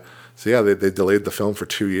so, yeah, they delayed the film for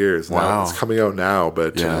 2 years. Now, wow. it's coming out now,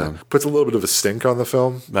 but puts a little bit of a stink on the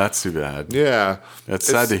film. That's too bad. Yeah. That's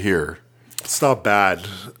sad to hear. It's not bad,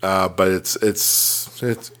 but it's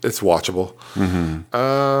watchable.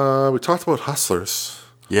 Mm-hmm. We talked about Hustlers.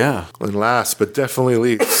 Yeah. And last, but definitely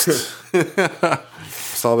least,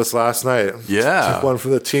 saw this last night. Yeah. Took one for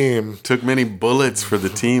the team. Took many bullets for the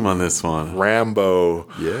team on this one. Rambo.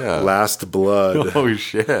 Yeah. Last Blood. Oh,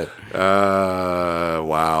 shit.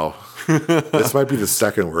 Wow. This might be the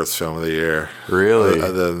second worst film of the year. Really?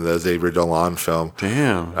 Other than the Xavier Dolan film.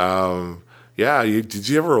 Damn. Yeah. Did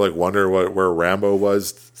you ever like wonder where Rambo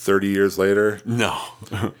was 30 years later? No.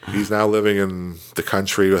 He's now living in the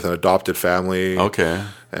country with an adopted family. Okay.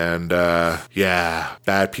 And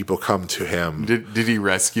bad people come to him. Did he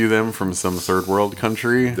rescue them from some third world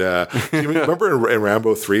country? Do you remember in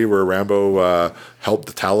Rambo 3 where Rambo helped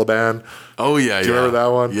the Taliban? Oh, yeah, Do you remember that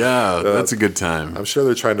one? Yeah, that's a good time. I'm sure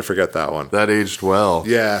they're trying to forget that one. That aged well.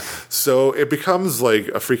 Yeah. So it becomes like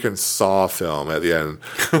a freaking Saw film at the end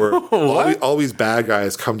where all these bad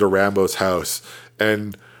guys come to Rambo's house,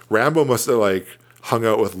 and Rambo must have like hung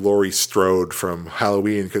out with Laurie Strode from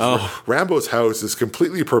Halloween because Rambo's house is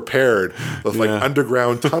completely prepared with like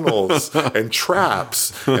underground tunnels and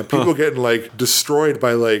traps and people getting like destroyed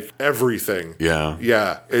by like everything. Yeah.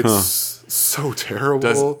 Yeah. It's so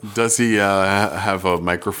terrible. Does he have a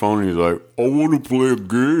microphone? He's like, I want to play a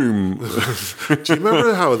game. Do you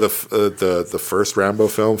remember how the first Rambo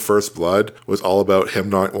film, First Blood, was all about him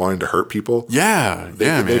not wanting to hurt people? Yeah,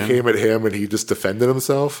 They came at him and he just defended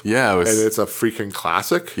himself. Yeah, and it's a freaking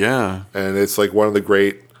classic. Yeah, and it's like one of the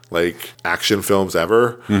great like action films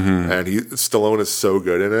ever. Mm-hmm. And Stallone is so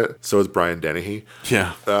good in it. So is Brian Dennehy.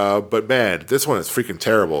 Yeah, but man, this one is freaking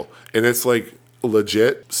terrible, and it's like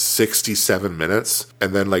legit 67 minutes,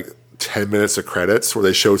 and then like 10 minutes of credits where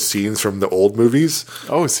they show scenes from the old movies.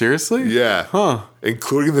 Oh, seriously? Yeah. Huh.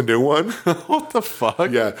 Including the new one. What the fuck?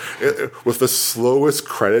 Yeah. With the slowest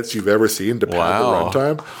credits you've ever seen to pad the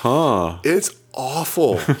runtime. Huh. It's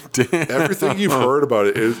awful. Damn. Everything you've heard about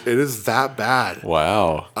it is that bad.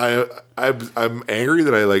 Wow. I'm angry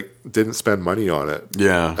that I like didn't spend money on it.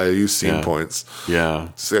 Yeah. I used scene points. Yeah.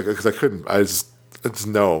 Because I couldn't. I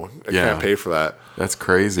can't pay for that. That's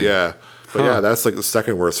crazy. Yeah. But yeah, that's like the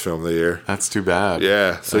second worst film of the year. That's too bad.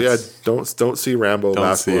 Yeah. So don't see Rambo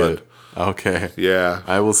Last Blood. It. Okay. Yeah.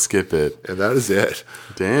 I will skip it. And that is it.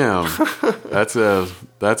 Damn. That's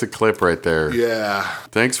a clip right there. Yeah.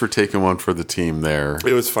 Thanks for taking one for the team there.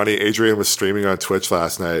 It was funny. Adrian was streaming on Twitch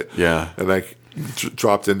last night. Yeah. And like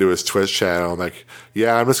dropped into his Twitch channel. I'm like,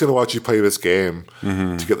 yeah, I'm just going to watch you play this game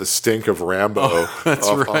to get the stink of Rambo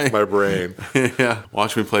off my brain. Yeah.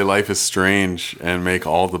 Watch me play Life is Strange and make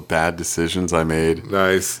all the bad decisions I made.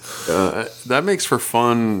 Nice. That makes for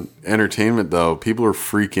fun entertainment, though. People are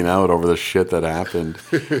freaking out over the shit that happened.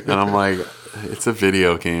 And I'm like, it's a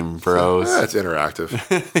video game, bros. It's interactive.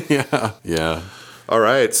 Yeah. All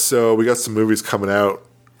right. So we got some movies coming out.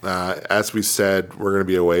 As we said, we're going to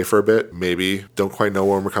be away for a bit. Maybe. Don't quite know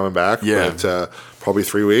when we're coming back. Yeah. But probably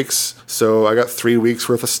 3 weeks. So I got 3 weeks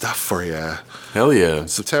worth of stuff for you. Hell yeah.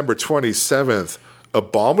 September 27th,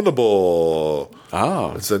 Abominable.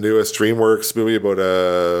 Oh. It's the newest DreamWorks movie about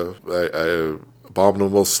a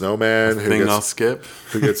abominable snowman I'll skip.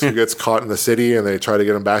 who gets caught in the city and they try to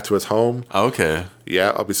get him back to his home. Okay.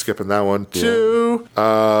 Yeah, I'll be skipping that one too.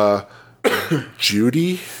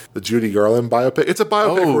 Judy, the Judy Garland biopic. It's a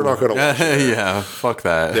biopic we're not going to watch. Yeah, fuck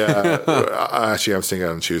that. Yeah, actually, I'm seeing it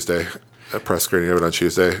on Tuesday. A press screening of it on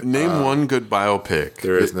Tuesday. Name one good biopic.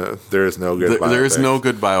 There is no good biopic. There is no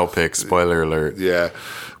good biopic. Spoiler alert. Yeah.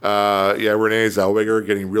 Renee Zellweger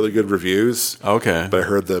getting really good reviews. Okay. But I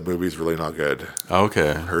heard the movie's really not good.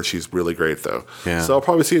 Okay. I heard she's really great, though. Yeah. So I'll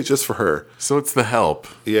probably see it just for her. So it's The Help.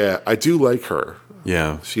 Yeah, I do like her.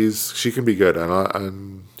 Yeah. She can be good.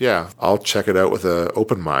 And I'll check it out with an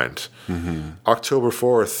open mind. Mm-hmm. October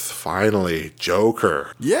 4th, finally,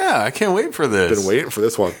 Joker. Yeah, I can't wait for this. Been waiting for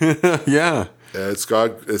this one. Yeah. It's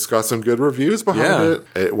got some good reviews behind it.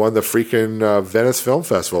 It won the freaking Venice Film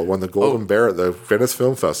Festival. It won the Golden Bear at the Venice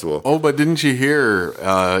Film Festival. Oh, but didn't you hear?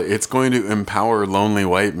 It's going to empower lonely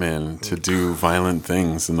white men to do violent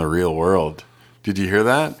things in the real world. Did you hear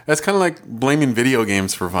that? That's kind of like blaming video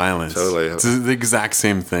games for violence. Totally. It's the exact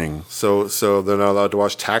same thing. So they're not allowed to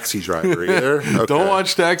watch Taxi Driver either? Okay. Don't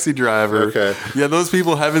watch Taxi Driver. Okay. Yeah, those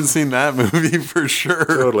people haven't seen that movie for sure.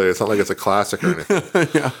 Totally. It's not like it's a classic or anything.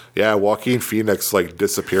 Yeah. Yeah, Joaquin Phoenix like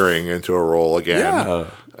disappearing into a role again. Yeah.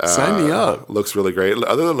 Sign me up. Looks really great.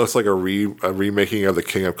 Other than it looks like a remaking of The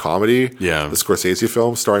King of Comedy, the Scorsese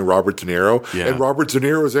film starring Robert De Niro. Yeah. And Robert De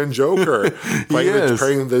Niro is in Joker,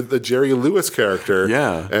 playing the Jerry Lewis character.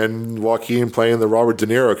 Yeah. And Joaquin playing the Robert De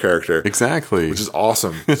Niro character. Exactly. Which is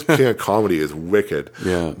awesome. King of Comedy is wicked.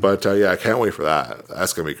 Yeah. But I can't wait for that.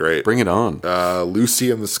 That's going to be great. Bring it on. Lucy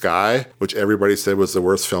in the Sky, which everybody said was the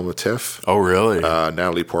worst film of TIFF. Oh, really?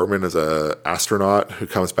 Natalie Portman is an astronaut who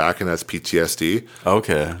comes back and has PTSD.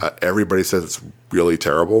 Okay. Okay. Everybody says it's really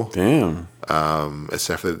terrible. Damn.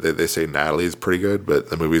 Except for they say Natalie's pretty good, but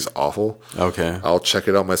the movie's awful. Okay. I'll check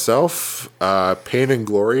it out myself. Pain and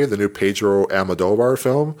Glory, the new Pedro Almodovar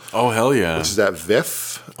film. Oh, hell yeah. Which is at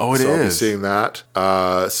VIFF. Oh, it so I'll be is. seeing that.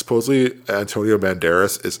 Supposedly Antonio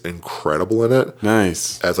Banderas is incredible in it.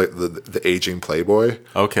 Nice. As like the aging playboy.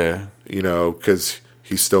 Okay. You know, because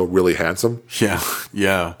he's still really handsome. Yeah.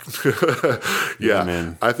 Yeah. Yeah.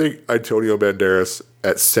 Man. I think Antonio Banderas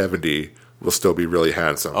at 70 will still be really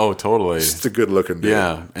handsome. Oh, totally. Just a good looking dude.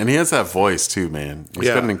 Yeah. And he has that voice too, man. He's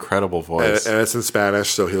got an incredible voice. And it's in Spanish,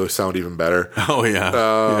 so he'll sound even better. Oh,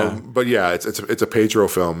 yeah. But yeah, it's a Pedro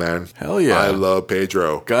film, man. Hell yeah. I love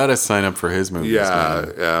Pedro. Gotta sign up for his movies,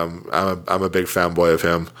 man. Yeah, I'm a big fanboy of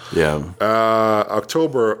him. Yeah.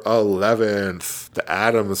 October 11th, the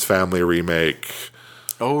Addams Family remake.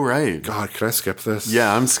 Oh, right. God, can I skip this?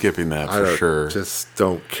 Yeah, I'm skipping that for sure. Just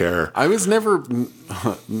don't care. I was never,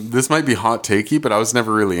 this might be hot takey, but I was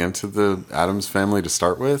never really into the Addams Family to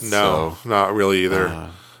start with. No, not really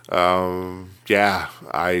either. Yeah,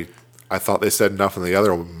 I thought they said enough in the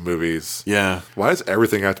other movies. Yeah. Why does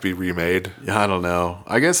everything have to be remade? Yeah, I don't know.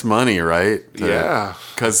 I guess money, right? Yeah.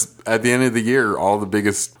 Because at the end of the year, all the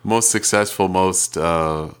biggest, most successful,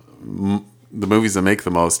 the movies that make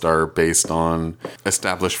the most are based on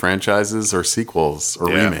established franchises or sequels or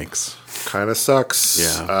remakes. Kind of sucks.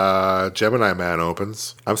 Yeah. Gemini Man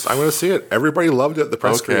opens. I'm going to see it. Everybody loved it at the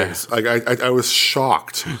press screenings. Like I was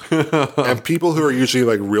shocked. And people who are usually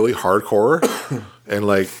like really hardcore and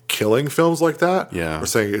like killing films like that are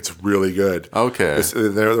saying it's really good. Okay.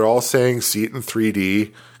 They're all saying see it in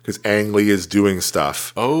 3D because Ang Lee is doing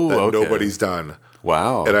stuff that nobody's done.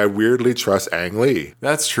 Wow. And I weirdly trust Ang Lee.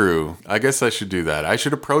 That's true. I guess I should do that. I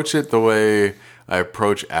should approach it the way I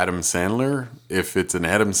approach Adam Sandler. If it's an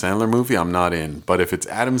Adam Sandler movie, I'm not in. But if it's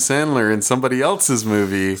Adam Sandler in somebody else's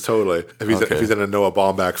movie... Totally. If he's in a Noah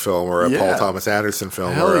Baumbach film or a Paul Thomas Anderson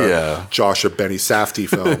film or a Josh or Benny Safdie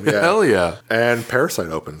film. Yeah. Hell yeah. And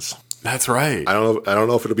Parasite opens. That's right. I don't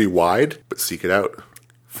know if it'll be wide, but seek it out.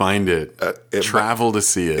 Find it. Travel to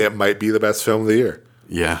see it. It might be the best film of the year.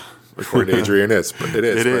 Yeah. According to Adrian, it is. It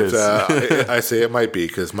is. I say it might be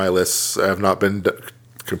because my lists have not been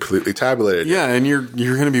completely tabulated. Yeah, and you're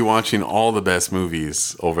going to be watching all the best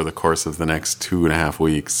movies over the course of the next 2.5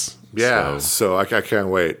 weeks. Yeah, so I can't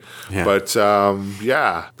wait. Yeah. But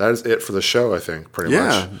that is it for the show, I think, pretty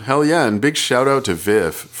much. Yeah, hell yeah. And big shout out to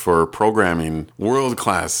VIFF for programming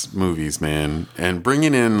world-class movies, man. And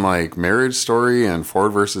bringing in like Marriage Story and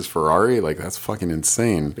Ford versus Ferrari, like that's fucking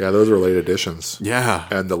insane. Yeah, those are late additions. Yeah.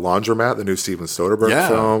 And The Laundromat, the new Steven Soderbergh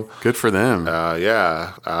film. Good for them. But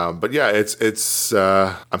yeah, it's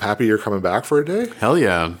I'm happy you're coming back for a day. Hell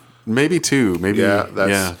yeah. Maybe two. Maybe.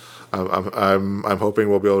 I'm hoping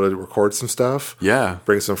we'll be able to record some stuff. Yeah.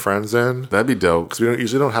 Bring some friends in. That'd be dope. Because we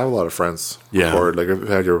usually don't have a lot of friends. Yeah. Record. Like we've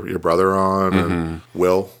had your brother on and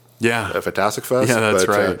Will. Yeah. At Fantastic Fest. Yeah, that's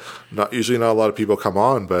right. Not a lot of people come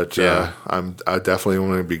on, but I definitely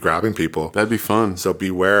want to be grabbing people. That'd be fun. So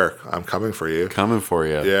beware. I'm coming for you. Coming for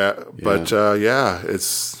you. Yeah. But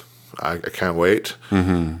it's I can't wait.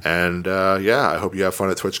 Mm-hmm. And I hope you have fun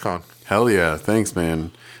at TwitchCon. Hell yeah. Thanks,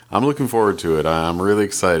 man. I'm looking forward to it. I'm really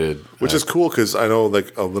excited. Which is cool because I know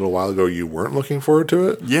like a little while ago you weren't looking forward to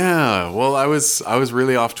it. Yeah. Well, I was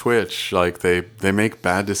really off Twitch. Like they make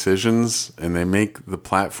bad decisions and they make the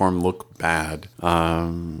platform look bad.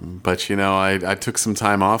 But you know, I took some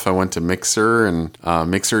time off. I went to Mixer and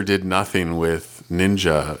Mixer did nothing with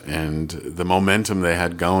Ninja and the momentum they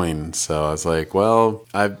had going. So I was like, well,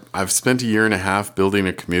 I've spent 1.5 years building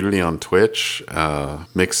a community on Twitch.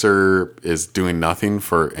 Mixer is doing nothing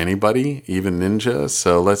for anybody, even Ninja.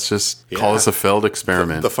 So let's just call this a failed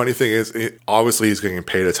experiment. The funny thing is, obviously he's getting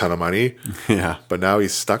paid a ton of money. Yeah. But now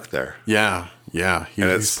he's stuck there. Yeah. Yeah,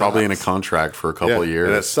 he's probably in a contract for a couple of years.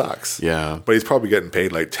 And it sucks. Yeah. But he's probably getting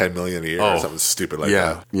paid like $10 million a year or something stupid like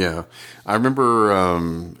that. Yeah. I remember,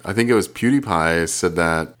 I think it was PewDiePie said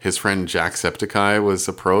that his friend Jacksepticeye was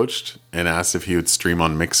approached and asked if he would stream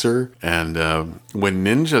on Mixer. And when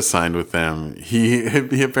Ninja signed with them, he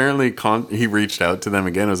apparently he reached out to them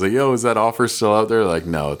again. I was like, yo, is that offer still out there? Like,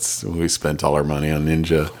 no, we spent all our money on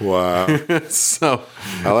Ninja. Wow. So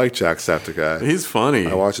I like Jacksepticeye. He's funny.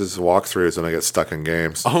 I watch his walkthroughs when I get stuck in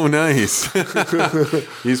games. Oh, nice.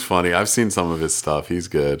 He's funny. I've seen some of his stuff. He's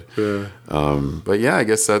good. Yeah. But yeah, I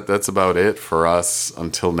guess that's about it for us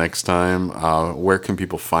until next time. Where can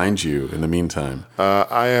people find you in the meantime?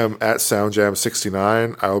 I am at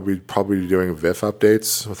SoundJam69. I will be probably doing VIFF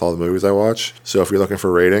updates with all the movies I watch. So if you're looking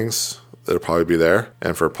for ratings, it'll probably be there.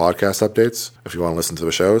 And for podcast updates, if you want to listen to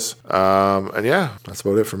the shows. And yeah, that's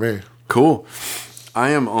about it for me. Cool.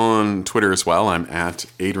 I am on Twitter as well. I'm at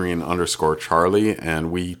Adrian_Charlie,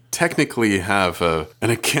 and we technically have an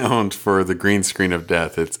account for the Green Screen of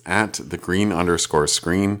Death. It's at the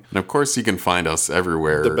green_screen. And of course, you can find us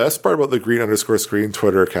everywhere. The best part about the green_screen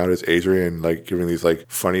Twitter account is Adrian like giving these like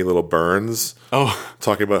funny little burns. Oh,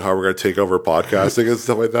 talking about how we're going to take over podcasting and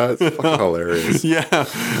stuff like that. It's fucking hilarious. Yeah,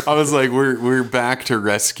 I was like, we're back to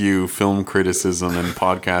rescue film criticism and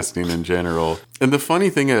podcasting in general. And the funny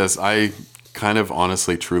thing is, I kind of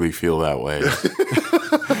honestly truly feel that way.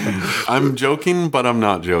 I'm joking, but I'm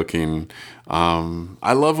not joking.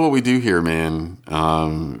 I love what we do here, man.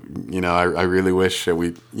 I really wish that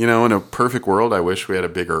we, in a perfect world, I wish we had a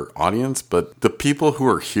bigger audience. But the people who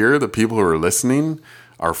are here, the people who are listening,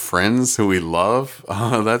 our friends who we love,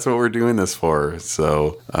 that's what we're doing this for.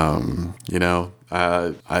 So, I'd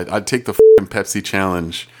take the Pepsi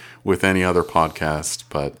challenge with any other podcast,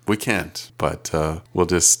 but we can't. But we'll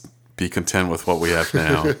just be content with what we have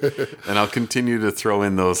now. And I'll continue to throw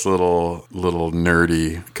in those little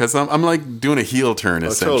nerdy, because I'm like doing a heel turn,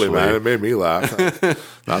 essentially. Totally, man. It made me laugh. I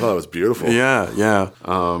thought it was beautiful. Yeah.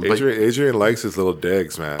 Adrian likes his little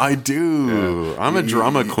digs, man. I do. Yeah. I'm a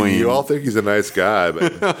drama queen. You all think he's a nice guy,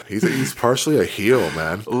 but he's partially a heel,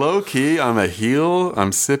 man. Low key, I'm a heel.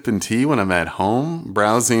 I'm sipping tea when I'm at home,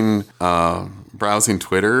 browsing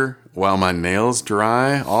Twitter while my nails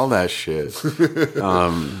dry, all that shit.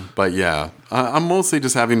 But yeah, I'm mostly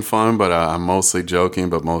just having fun, but I'm mostly joking,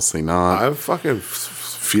 but mostly not. I'm fucking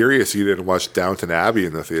furious you didn't watch Downton Abbey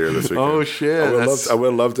in the theater this weekend. Oh shit! I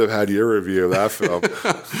would love to have had your review of that film.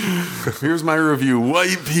 Here's my review: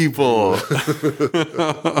 white people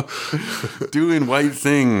doing white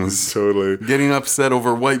things, totally getting upset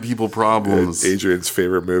over white people problems. Adrian's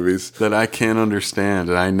favorite movies that I can't understand,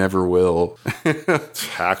 and I never will.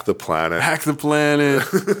 Hack the planet. Hack the planet.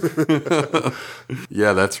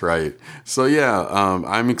 Yeah, that's right. So yeah,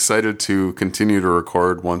 I'm excited to continue to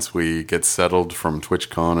record once we get settled from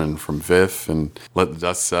TwitchCon and from VIF and let the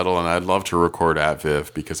dust settle. And I'd love to record at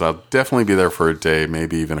VIF because I'll definitely be there for a day,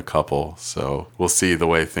 maybe even a couple. So we'll see the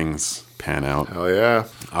way things pan out. Hell yeah.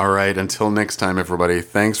 All right. Until next time, everybody.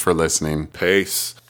 Thanks for listening. Peace.